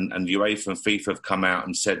payment. And UEFA and FIFA have come out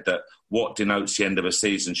and said that what denotes the end of a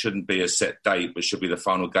season shouldn't be a set date, but should be the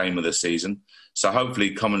final game of the season. So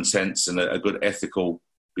hopefully common sense and a good ethical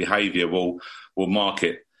behaviour will mark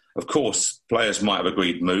it. Of course, players might have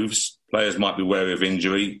agreed moves. Players might be wary of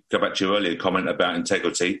injury. Go back to your earlier comment about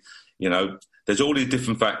integrity. You know, there's all these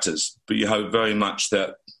different factors, but you hope very much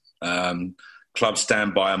that clubs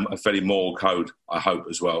stand by a fairly moral code, I hope,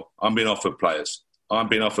 as well. I'm being offered players.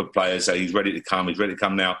 Say he's ready to come. He's ready to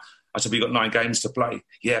come now. I said, we've got 9 games to play.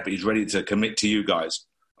 Yeah, but he's ready to commit to you guys.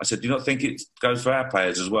 I said, do you not think it goes for our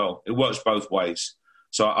players as well? It works both ways.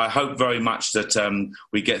 So I hope very much that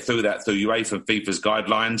we get through that, through UEFA and FIFA's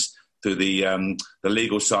guidelines, through the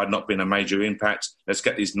legal side not being a major impact. Let's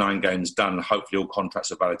get these 9 games done. Hopefully all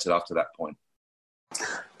contracts are validated after that point.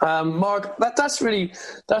 Mark, that's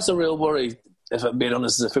a real worry, if I'm being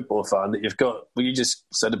honest, as a football fan, that you've got, what you just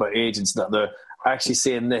said about agents, that they're actually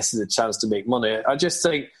seeing this as a chance to make money. I just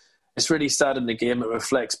think it's really sad in the game. It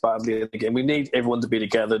reflects badly in the game. We need everyone to be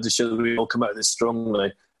together to show that we all come out of this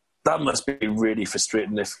strongly. That must be really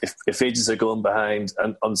frustrating if agents are going behind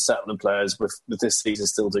and unsettling players with this season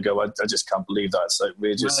still to go. I just can't believe that. It's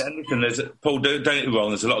outrageous. Listen, Paul, don't get me wrong,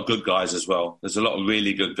 there's a lot of good guys as well. There's a lot of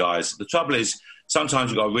really good guys. The trouble is,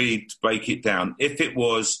 sometimes you've got to really break it down. If it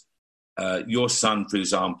was your son, for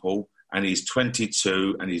example, and he's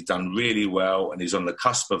 22 and he's done really well and he's on the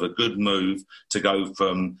cusp of a good move to go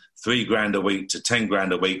from $3,000 a week to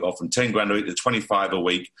 $10,000 a week, or from $10,000 a week to 25 a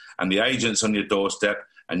week, and the agent's on your doorstep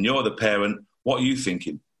and you're the parent, what are you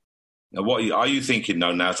thinking? Now, are you thinking,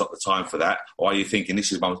 no, now's not the time for that? Or are you thinking,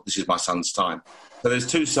 this is my son's time? So there's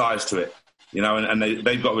 2 sides to it, you know, and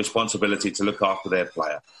they've got a responsibility to look after their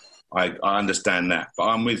player. I understand that. But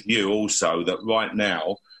I'm with you also that right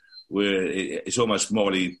now it's almost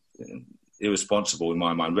morally irresponsible in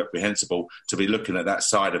my mind, reprehensible, to be looking at that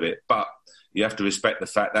side of it. But you have to respect the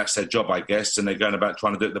fact that's their job, I guess, and they're going about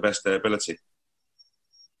trying to do it the best of their ability.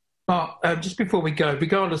 Mark, just before we go,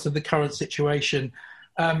 regardless of the current situation,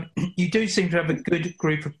 you do seem to have a good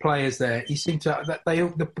group of players there. You seem to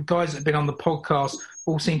the guys that have been on the podcast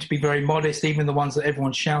all seem to be very modest, even the ones that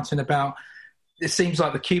everyone's shouting about. It seems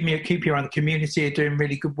like the QPR and the community are doing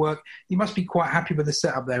really good work. You must be quite happy with the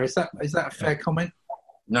setup there. Is that a fair comment?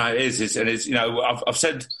 No, it is. It's you know, I've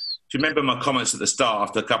said. Do you remember my comments at the start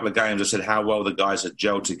after a couple of games? I said how well the guys had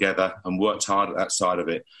gelled together and worked hard at that side of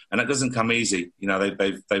it, and it doesn't come easy. You know,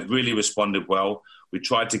 they've really responded well. We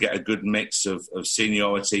tried to get a good mix of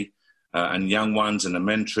seniority and young ones and a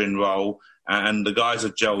mentoring role, And the guys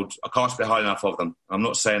have gelled. I can't speak high enough of them. I'm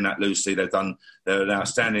not saying that loosely. They're an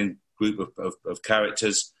outstanding group of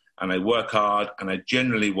characters, and they work hard, and they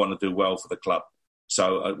generally want to do well for the club.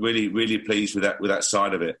 So I'm really, really pleased with that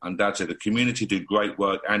side of it. Undoubtedly, the community do great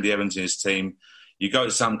work. Andy Evans and his team. You go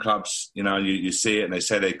to some clubs, you see it, and they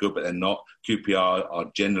say they're good, but they're not. QPR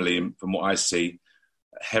are generally, from what I see,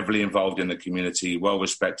 heavily involved in the community, well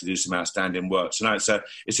respected, do some outstanding work. So no,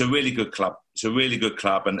 it's a really good club. It's a really good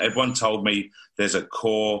club, and everyone told me there's a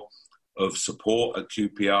core of support at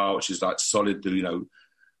QPR, which is like solid.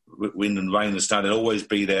 Wind and rain and snow, they'll always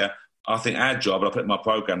be there. I think our job, and I put in my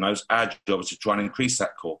programme notes, our job is to try and increase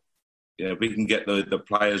that core. If we can get the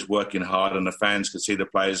players working hard, and the fans can see the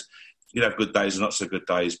players. You have good days and not so good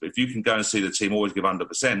days, but if you can go and see the team always give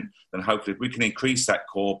 100%, then hopefully if we can increase that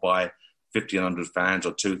core by 1,500 fans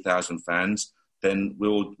or 2,000 fans, then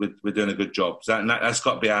we're doing a good job. So that's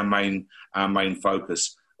got to be our main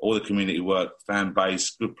focus. All the community work, fan base,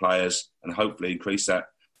 good players, and hopefully increase that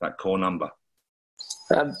core number.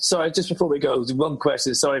 Sorry, just before we go, one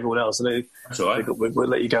question. Sorry, everyone else. That's all right. We'll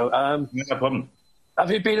let you go. No problem.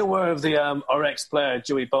 Have you been aware of our ex-player,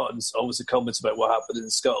 Joey Barton's obviously comments about what happened in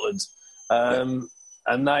Scotland?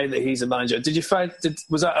 And now that he's a manager,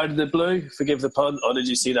 was that out of the blue, forgive the pun, or did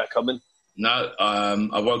you see that coming? No,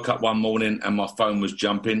 I woke up one morning and my phone was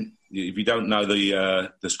jumping. If you don't know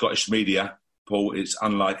the Scottish media, Paul, it's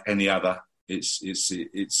unlike any other.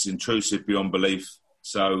 It's intrusive beyond belief.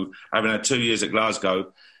 So having had 2 years at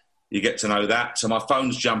Glasgow, you get to know that. So my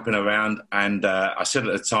phone's jumping around, and I said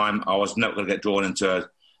at the time I was never going to get drawn into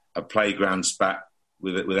a playground spat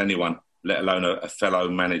with anyone, let alone a fellow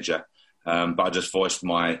manager. But I just voiced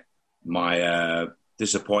my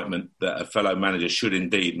disappointment that a fellow manager should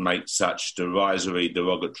indeed make such derisory,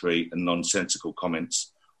 derogatory and nonsensical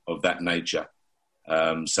comments of that nature.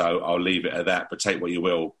 So I'll leave it at that, but take what you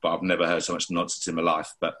will. But I've never heard so much nonsense in my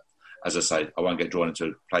life. But as I say, I won't get drawn into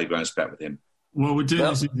a playground spat with him. Well, we're doing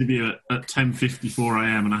this interview at 10:54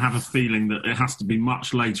 a.m. and I have a feeling that it has to be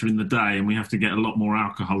much later in the day and we have to get a lot more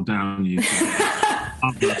alcohol down you.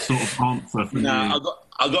 Other sort of answer from you.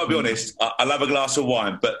 I've got to be honest, I love a glass of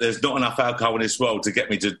wine, but there's not enough alcohol in this world to get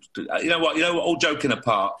me to... You know what, all joking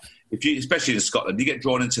apart, especially in Scotland, you get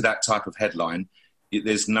drawn into that type of headline,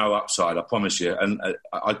 there's no upside, I promise you. And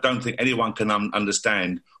I don't think anyone can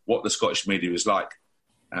understand what the Scottish media is like.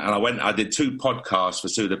 And I did 2 podcasts for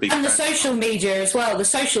Sue the Big And the social media as well. The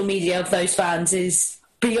social media of those fans is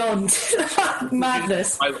beyond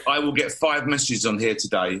madness. I will get 5 messages on here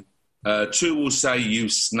today. 2 will say, you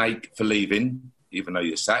snake, for leaving, even though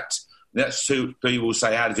you're sacked. That's 2. 3 will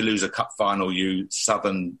say, how did you lose a cup final, you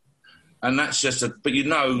southern... And that's just but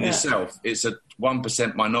yourself, it's a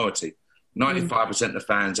 1% minority. 95% of the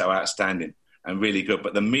fans are outstanding and really good.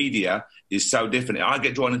 But the media is so different. If I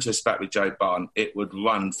get drawn into a spat with Joe Barton, it would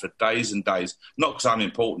run for days and days. Not because I'm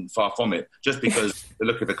important, far from it, just because they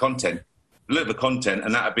look at the content. They look at the content,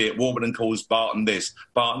 and that would be it. Warburton calls Barton this.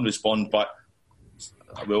 Barton responds by...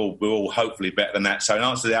 We're all hopefully better than that. So in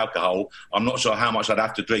answer to the alcohol, I'm not sure how much I'd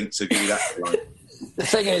have to drink to give you that. The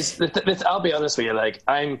thing is, I'll be honest with you,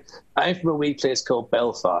 I'm from a wee place called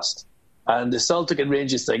Belfast, and the Celtic and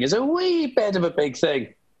Rangers thing is a wee bit of a big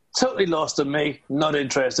thing. Totally lost on me, not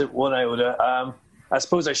interested, 1 iota. I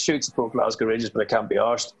suppose I should support Glasgow Rangers, but I can't be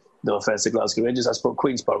arsed. No offence to Glasgow Rangers. I support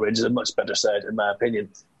Queen's Park Rangers, a much better side, in my opinion.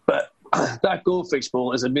 But that Goldfish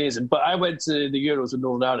Bowl is amazing. But I went to the Euros with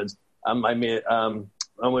Northern Ireland, and my mate, Alan,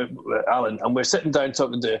 and we're sitting down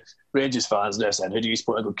talking to Rangers fans, and they're saying, who do you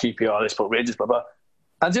support? I go, QPR, they support Rangers, blah, blah.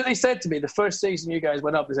 And they said to me, the first season you guys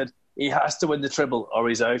went up, they said, he has to win the treble or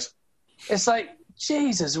he's out. It's like,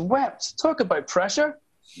 Jesus wept. Talk about pressure.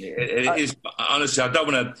 It is. Honestly, I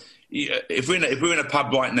don't want to... If we're in a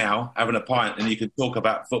pub right now, having a pint, and you can talk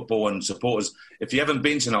about football and supporters, if you haven't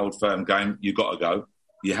been to an Old Firm game, you've got to go.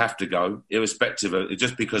 You have to go, irrespective of...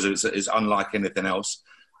 Just because it's unlike anything else.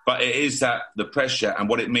 But it is that the pressure and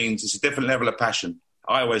what it means. It's a different level of passion.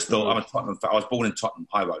 I always thought I'm a Tottenham fan. I was born in Tottenham,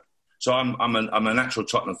 High Road. So I'm a natural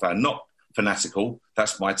Tottenham fan, not fanatical.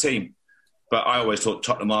 That's my team. But I always thought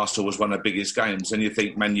Tottenham Arsenal was one of the biggest games. And you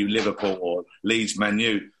think Man U Liverpool or Leeds Man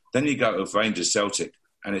U. Then you go to Rangers Celtic,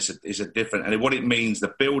 and it's a different. And what it means,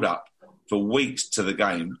 the build up for weeks to the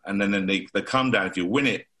game, and then the come down. If you win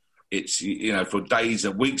it, it's for days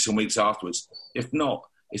and weeks afterwards. If not,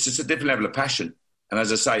 it's just a different level of passion. And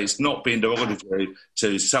as I say, it's not being derogatory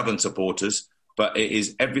to Southern supporters, but it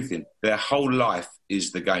is everything. Their whole life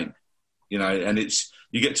is the game. And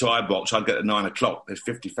you get to Ibrox, I'd get at 9 o'clock, there's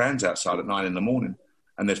 50 fans outside at 9 in the morning,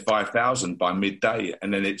 and there's 5,000 by midday,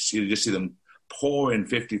 and then you just see them pouring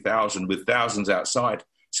 50,000 with thousands outside.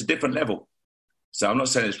 It's a different level. So I'm not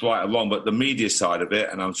saying it's right or wrong, but the media side of it,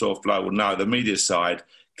 and I'm sure Flo will know, the media side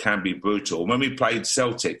can be brutal. When we played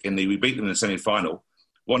Celtic, we beat them in the semi-final,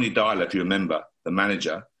 Ronnie Dyler, if you remember, the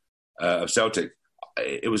manager of Celtic,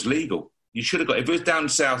 it was legal. You should have got, if it was down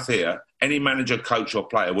south here, any manager, coach or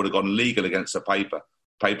player would have gone legal against the paper.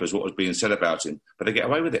 Papers, what was being said about him, but they get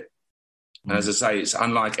away with it. And as I say, it's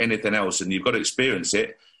unlike anything else, and you've got to experience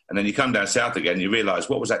it. And then you come down south again, and you realise,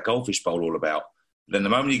 what was that goldfish bowl all about? Then the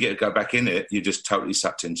moment you get to go back in it, you're just totally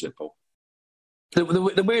sucked into it, Paul.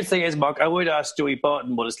 The weird thing is, Mark, I would ask Joey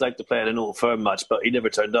Barton what it's like to play in an Old Firm match, but he never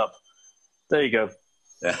turned up. There you go.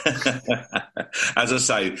 As I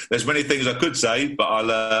say, there's many things I could say, but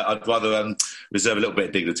I'd rather reserve a little bit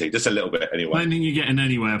of dignity, just a little bit anyway. I don't think you're getting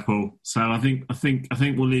anywhere, Paul. So I think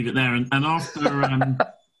we'll leave it there. And after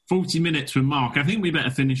 40 minutes with Mark, I think we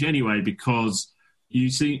better finish anyway, because you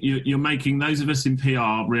see, you're making those of us in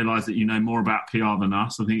PR realise that you know more about PR than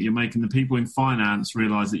us. I think you're making the people in finance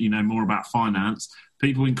realise that you know more about finance.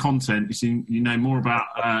 People in content, you know more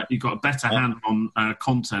about. You've got a better hand on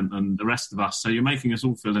content than the rest of us. So you're making us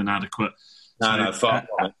all feel inadequate. No, far.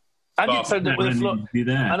 And you turned up with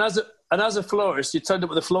and as a florist, you turned up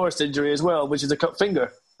with a florist injury as well, which is a cut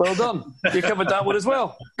finger. Well done. You covered that one as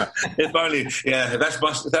well. If only, yeah. That's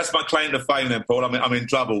my claim to fame, then, Paul. I'm in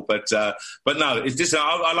trouble, but no. It's just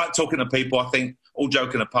I like talking to people. I think, all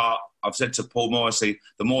joking apart, I've said to Paul Morrissey,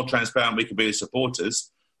 the more transparent we can be as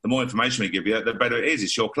supporters, the more information we give you, the better it is.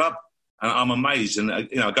 It's your club, and I'm amazed. And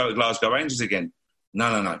go to Glasgow Rangers again.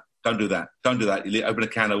 No. Don't do that. Don't do that. You open a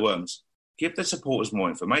can of worms. Give the supporters more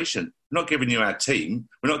information. We're not giving you our team.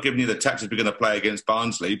 We're not giving you the tactics we're going to play against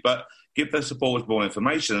Barnsley, but give the supporters more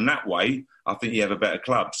information. And that way, I think you have a better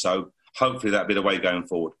club. So hopefully that'll be the way going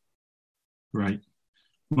forward. Right.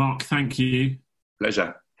 Mark, thank you.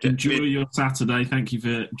 Pleasure. Enjoy your Saturday. Thank you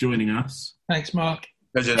for joining us. Thanks, Mark.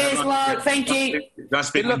 Pleasure. Cheers, Mark. Thank you.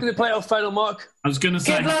 Good luck in the playoff final, Mark. I was going to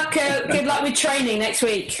say... Good luck with training next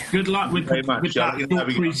week. Good luck with that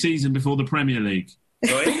short pre-season before the Premier League.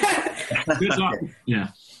 Sorry? Good luck. Yeah.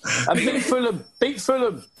 And beat Fulham. Beat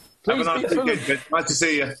Fulham. Please beat Fulham. Nice to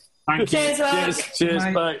see you. Thank you. Cheers, Mark. Cheers.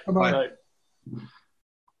 Bye. Bye.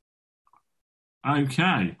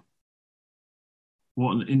 Okay.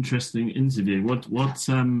 What an interesting interview. What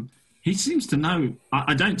he seems to know.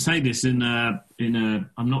 I don't say this in a.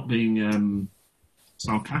 I'm not being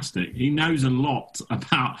sarcastic. He knows a lot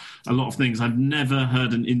about a lot of things. I've never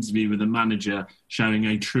heard an interview with a manager showing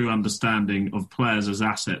a true understanding of players as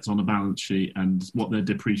assets on a balance sheet and what their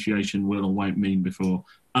depreciation will or won't mean before,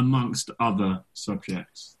 amongst other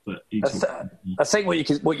subjects that he talks about. I think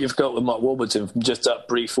what you've got with Mark Warburton from just that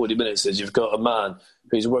brief 40 minutes is you've got a man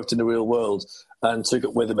who's worked in the real world and took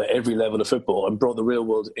it with him at every level of football and brought the real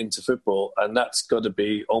world into football, and that's got to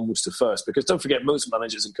be almost a first, because don't forget, most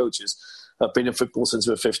managers and coaches have been in football since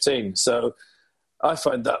we were 15. So I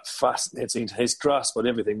find that fascinating. His grasp on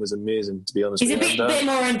everything was amazing, to be honest. He's a bit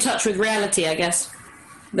more in touch with reality, I guess,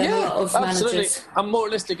 than a lot of absolutely. managers. And more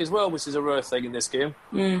realistic as well, which is a rare thing in this game.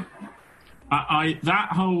 Mm. That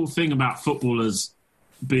whole thing about footballers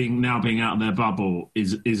being out of their bubble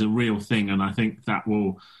is a real thing, and I think there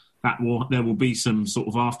will be some sort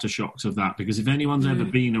of aftershocks of that, because if anyone's ever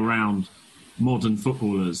been around modern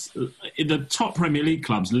footballers, the top Premier League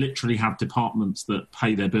clubs literally have departments that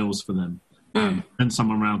pay their bills for them and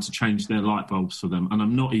someone around to change their light bulbs for them, and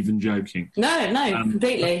I'm not even joking. No,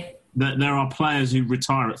 completely. There are players who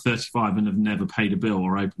retire at 35 and have never paid a bill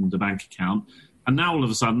or opened a bank account, and now all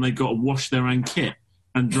of a sudden they've got to wash their own kit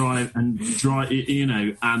and dry,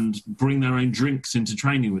 and bring their own drinks into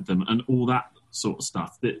training with them and all that sort of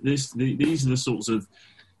stuff. These are the sorts of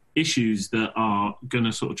issues that are going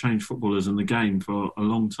to sort of change footballers and the game for a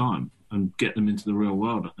long time and get them into the real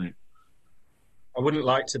world, I think. I wouldn't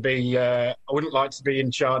like to be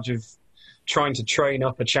in charge of trying to train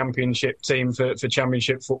up a championship team for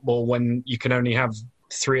championship football when you can only have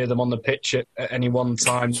 3 of them on the pitch at any one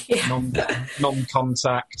time,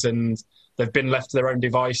 non-contact, and they've been left to their own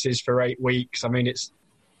devices for 8 weeks. I mean, it's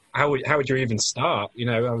how would you even start?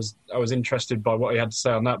 I was interested by what he had to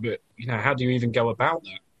say on that, but how do you even go about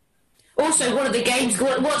that? Also,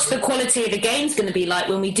 what's the quality of the games going to be like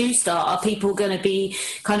when we do start? Are people going to be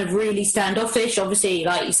kind of really standoffish? Obviously,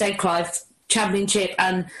 like you said, Clive, Championship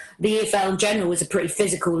and the EFL in general is a pretty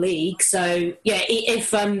physical league. So, yeah,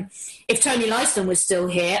 if Tony Lyston was still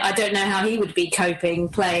here, I don't know how he would be coping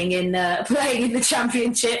playing in the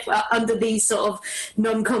Championship under these sort of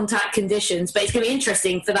non-contact conditions. But it's going to be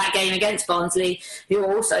interesting for that game against Barnsley, who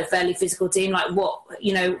are also a fairly physical team. Like what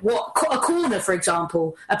a corner, for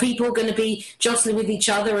example, are people going to be jostling with each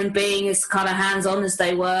other and being as kind of hands-on as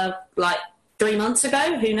they were like 3 months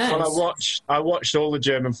ago. Who knows? Well, I watched all the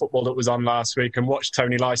German football that was on last week and watched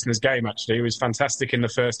Tony Leisner's game, actually. He was fantastic in the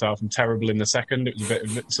first half and terrible in the second. It was a bit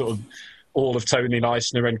of sort of all of Tony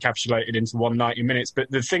Leisner encapsulated into 190 minutes.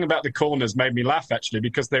 But the thing about the corners made me laugh, actually,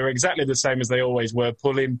 because they were exactly the same as they always were,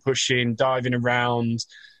 pulling, pushing, diving around,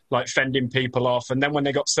 like fending people off. And then when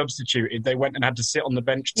they got substituted, they went and had to sit on the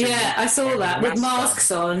bench. Yeah, I saw that, with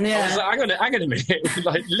masks on, yeah. I was like, hang on a minute.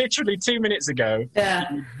 Like, literally 2 minutes ago,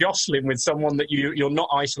 you're jostling with someone that you're not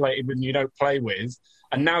isolated with and you don't play with.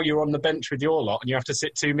 And now you're on the bench with your lot and you have to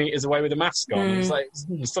sit 2 meters away with a mask on. It's like,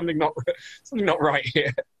 something not right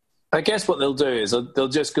here. I guess what they'll do is they'll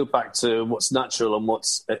just go back to what's natural and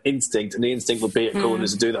what's instinct, and the instinct will be at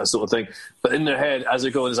corners to do that sort of thing. But in their head, as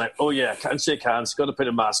they're going, it's like, oh yeah, can't shake hands, got to put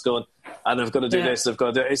a mask on, and I've got to do this, I've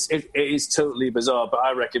got to do it. It is totally bizarre, but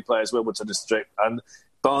I reckon players will return to strict, and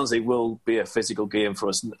Barnsley will be a physical game for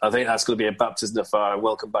us. I think that's going to be a baptism of fire and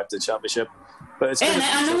welcome back to the Championship. But it's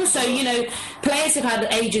and also, players have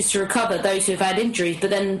had ages to recover, those who have had injuries,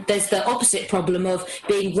 but then there's the opposite problem of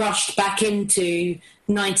being rushed back into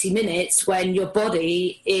 90 minutes when your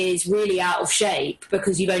body is really out of shape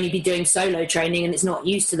because you've only been doing solo training and it's not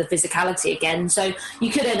used to the physicality again. So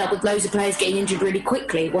you could end up with loads of players getting injured really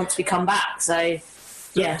quickly once we come back. So,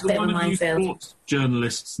 yeah, do bit of a minefield. Sports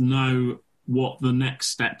journalists know what the next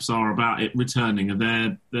steps are about it returning?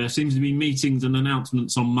 There seems to be meetings and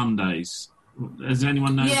announcements on Mondays. Does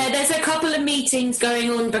anyone know? Yeah, there's a couple of meetings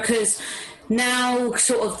going on because now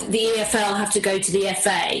sort of the EFL have to go to the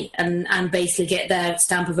FA and basically get their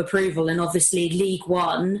stamp of approval, and obviously League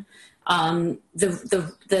One,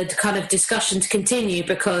 the kind of discussions continue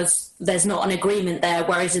because there's not an agreement there,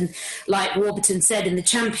 whereas in, like Warburton said, in the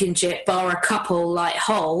Championship, bar a couple like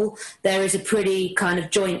Hull, there is a pretty kind of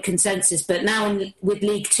joint consensus. But now with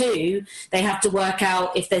League Two, they have to work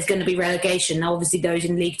out if there's going to be relegation. Now obviously those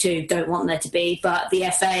in League Two don't want there to be, but the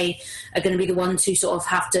FA are going to be the ones who sort of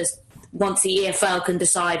have to, once the EFL can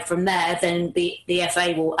decide from there, then the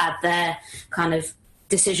FA will add their kind of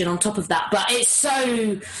decision on top of that. But it's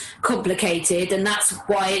so complicated, and that's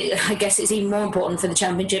why I guess it's even more important for the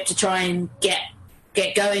Championship to try and get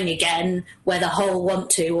going again, whether Hull want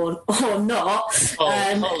to or not.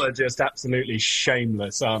 Hull are just absolutely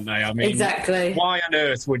shameless, aren't they? I mean, exactly. Why on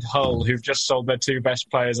earth would Hull, who've just sold their two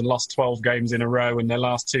best players and lost 12 games in a row, and their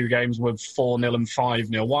last two games were 4-0 and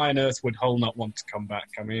 5-0, why on earth would Hull not want to come back?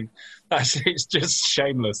 I mean, it's just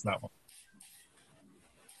shameless, that one.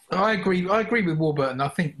 I agree with Warburton. I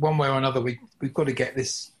think one way or another we've got to get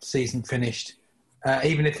this season finished,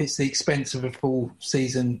 even if it's the expense of a full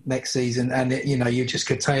season next season, and you just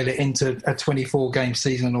curtail it into a 24-game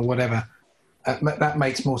season or whatever. That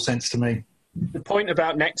makes more sense to me. The point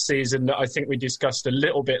about next season that I think we discussed a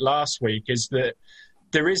little bit last week is that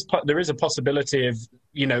there is a possibility of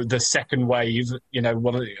the second wave.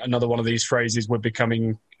 Another one of these phrases we're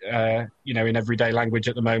becoming. In everyday language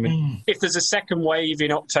at the moment. If there's a second wave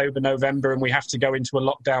in October, November, and we have to go into a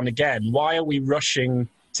lockdown again, why are we rushing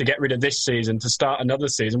to get rid of this season to start another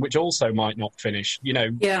season, which also might not finish?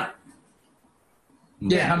 Yeah,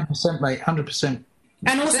 100%, mate, 100%.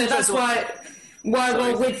 And also that's why.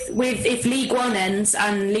 Well, with if League One ends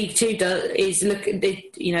and League Two is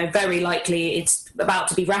very likely it's about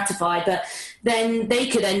to be ratified, but then they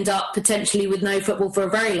could end up potentially with no football for a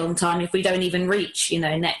very long time if we don't even reach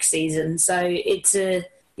next season. So it's a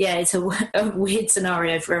weird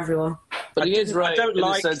scenario for everyone. But he is right.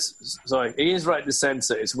 He is right in the sense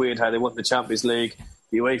that it's weird how they want the Champions League,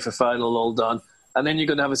 the UEFA final all done. And then you're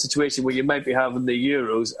going to have a situation where you might be having the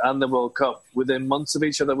Euros and the World Cup within months of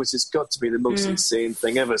each other, which has got to be the most insane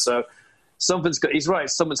thing ever. So he's right,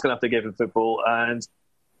 someone's going to have to give him football, and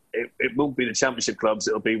it won't be the Championship clubs,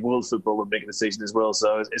 it'll be world football that make the decision as well.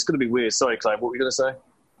 So it's going to be weird. Sorry, Clive, what were you going to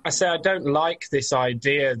say? I don't like this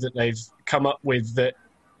idea that they've come up with that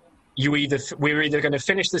we're either going to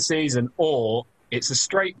finish the season or it's a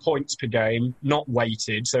straight points per game, not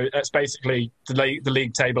weighted. So that's basically the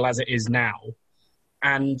league table as it is now.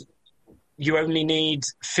 And you only need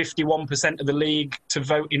 51% of the league to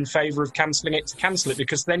vote in favour of cancelling it to cancel it,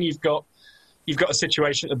 because then you've got a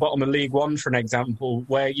situation at the bottom of League One, for an example,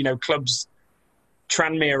 where clubs,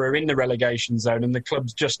 Tranmere are in the relegation zone, and the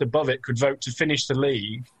clubs just above it could vote to finish the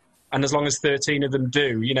league. And as long as 13 of them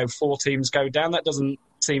do, 4 teams go down. That doesn't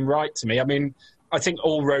seem right to me. I mean, I think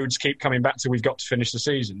all roads keep coming back to we've got to finish the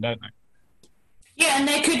season, don't they? Yeah, and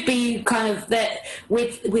there could be kind of that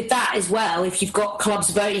with that as well. If you've got clubs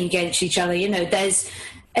voting against each other, there's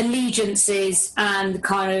allegiances and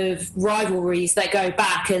kind of rivalries that go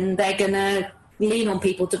back, and they're gonna lean on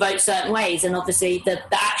people to vote certain ways, and obviously the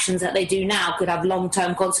actions that they do now could have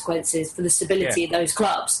long-term consequences for the stability of those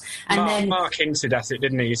clubs. And Mark hinted at it,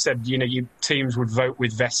 didn't he? He said, you teams would vote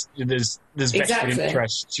with there's vested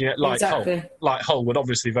interests. Like Hull would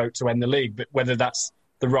obviously vote to end the league, but whether that's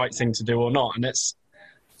the right thing to do or not, and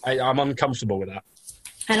I'm uncomfortable with that.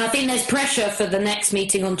 And I think there's pressure for the next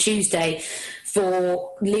meeting on Tuesday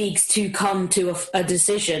for leagues to come to a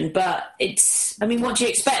decision. But what do you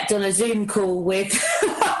expect on a Zoom call with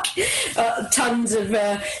tons of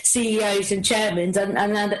CEOs and chairmen?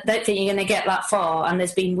 And I don't think you're going to get that far. And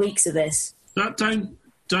there's been weeks of this. Don't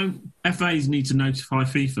FAs need to notify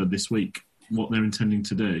FIFA this week what they're intending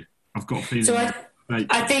to do? I've got a feeling. So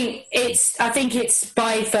I think it's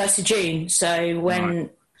by 1st of June. So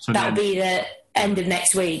that'll be the end of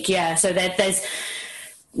next week. Yeah. So there's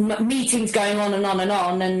meetings going on and on and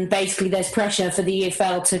on, and basically there's pressure for the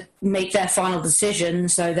EFL to make their final decision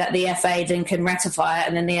so that the FA then can ratify it,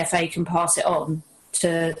 and then the FA can pass it on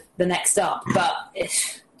to the next up. But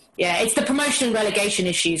it's the promotion and relegation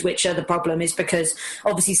issues which are the problem, is because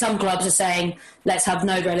obviously some clubs are saying let's have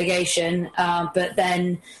no relegation, but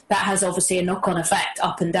then that has obviously a knock-on effect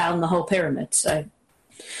up and down the whole pyramid. So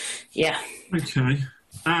okay,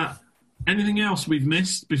 anything else we've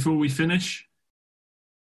missed before we finish?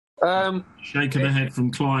 Shake of the head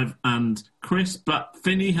from Clive and Chris, but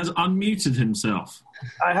Finney has unmuted himself.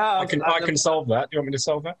 I have. I can solve that. Do you want me to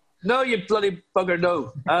solve that? No, you bloody bugger,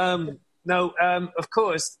 no. Of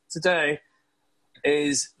course, today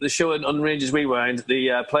is the show on Rangers Rewind, the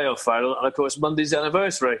playoff final, and of course Monday's the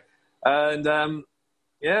anniversary. And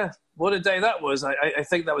what a day that was. I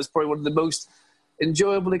think that was probably one of the most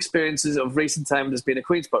enjoyable experiences of recent time as being a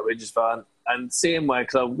Queen's Park Rangers fan, and seeing my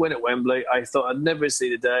club win at Wembley. I thought I'd never see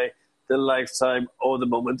the day, the lifetime, or the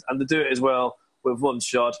moment, and to do it as well with one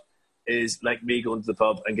shot is like me going to the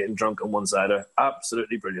pub and getting drunk on one-sider.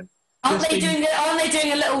 Absolutely brilliant. Aren't they doing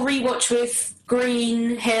a little rewatch with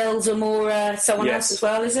Green, Hill, Zamora, someone else as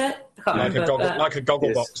well, is it? I can't remember. Like a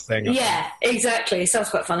goggle box thing. Yeah, exactly. Sounds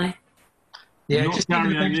quite funny. Yeah, not just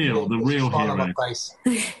Gary O'Neill, the real hero.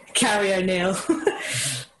 Gary O'Neill.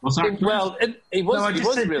 What's that? Well, he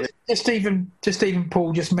was really. Just even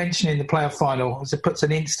Paul just mentioning the playoff final, it puts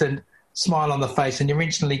an instant smile on the face, and you're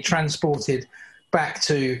instantly transported back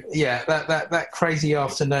to that crazy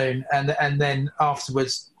afternoon, and then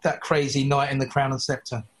afterwards that crazy night in the Crown and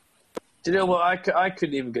Sceptre. Do you know what? I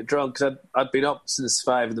couldn't even get drunk because I'd been up since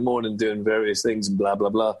 5 a.m. doing various things and blah blah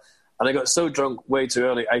blah. And I got so drunk way too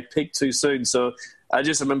early. I peaked too soon. So I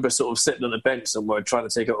just remember sort of sitting on a bench somewhere trying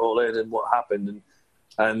to take it all in and what happened,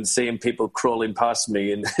 and seeing people crawling past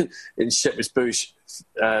me in Shepherd's Bush,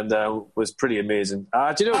 and was pretty amazing.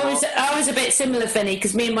 Do you know I was a bit similar, Finney,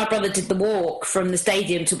 because me and my brother did the walk from the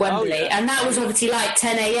stadium to Wembley, and that was obviously like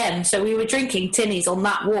 10 a.m. So we were drinking tinnies on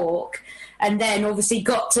that walk, and then obviously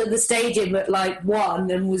got to the stadium at like 1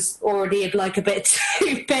 and was already like a bit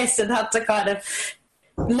too pissed and had to kind of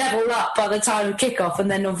level up by the time of kickoff,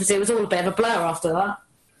 and then obviously it was all a bit of a blur after that.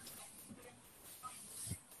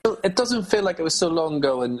 It doesn't feel like it was so long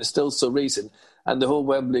ago and it's still so recent, and the whole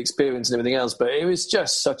Wembley experience and everything else, but it was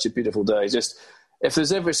just such a beautiful day. Just, if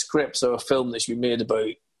there's ever scripts or a film that should be made about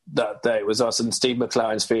that day, it was us and Steve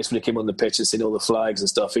McLaren's face when he came on the pitch and seen all the flags and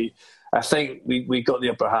stuff. I think we got the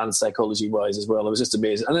upper hand psychology-wise as well. It was just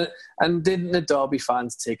amazing. And didn't the Derby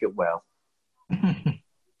fans take it well?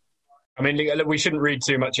 I mean, we shouldn't read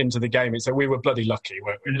too much into the game. So we were bloody lucky,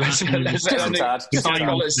 weren't we?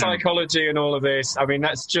 Psychology and all of this. I mean,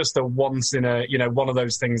 that's just a once in a, one of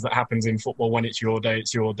those things that happens in football. When it's your day,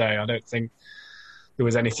 it's your day. I don't think there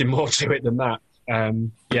was anything more to it than that.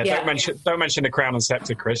 Don't mention the Crown and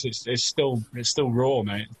Sceptre, Chris. It's still raw,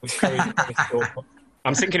 mate.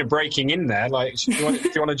 I'm thinking of breaking in there. Like, do you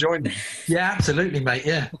want to join me? Yeah, absolutely, mate.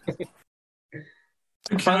 Yeah.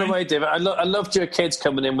 Okay. By the way, David, I loved your kids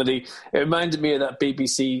coming in with it reminded me of that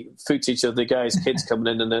BBC footage of the guys' kids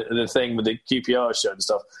coming in and the thing with the QPR show and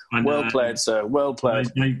stuff. Well played, sir. Well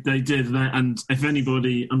played. They did. And if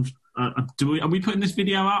anybody, are we putting this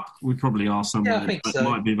video up? We probably are somewhere. Yeah, I think so. It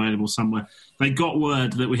might be available somewhere. They got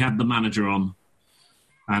word that we had the manager on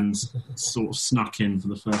and sort of snuck in for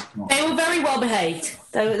the first part. They were very well behaved.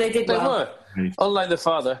 They did well. They were. Unlike the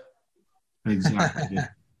father. Exactly.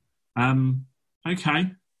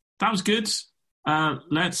 Okay, that was good.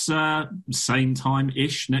 Let's same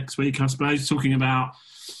time-ish next week, I suppose, talking about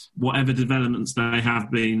whatever developments they have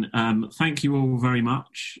been. Thank you all very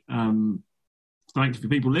much. Thank you for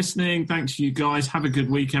people listening. Thanks to you guys. Have a good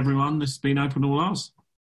week, everyone. This has been Open All Ours.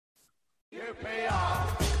 UPR.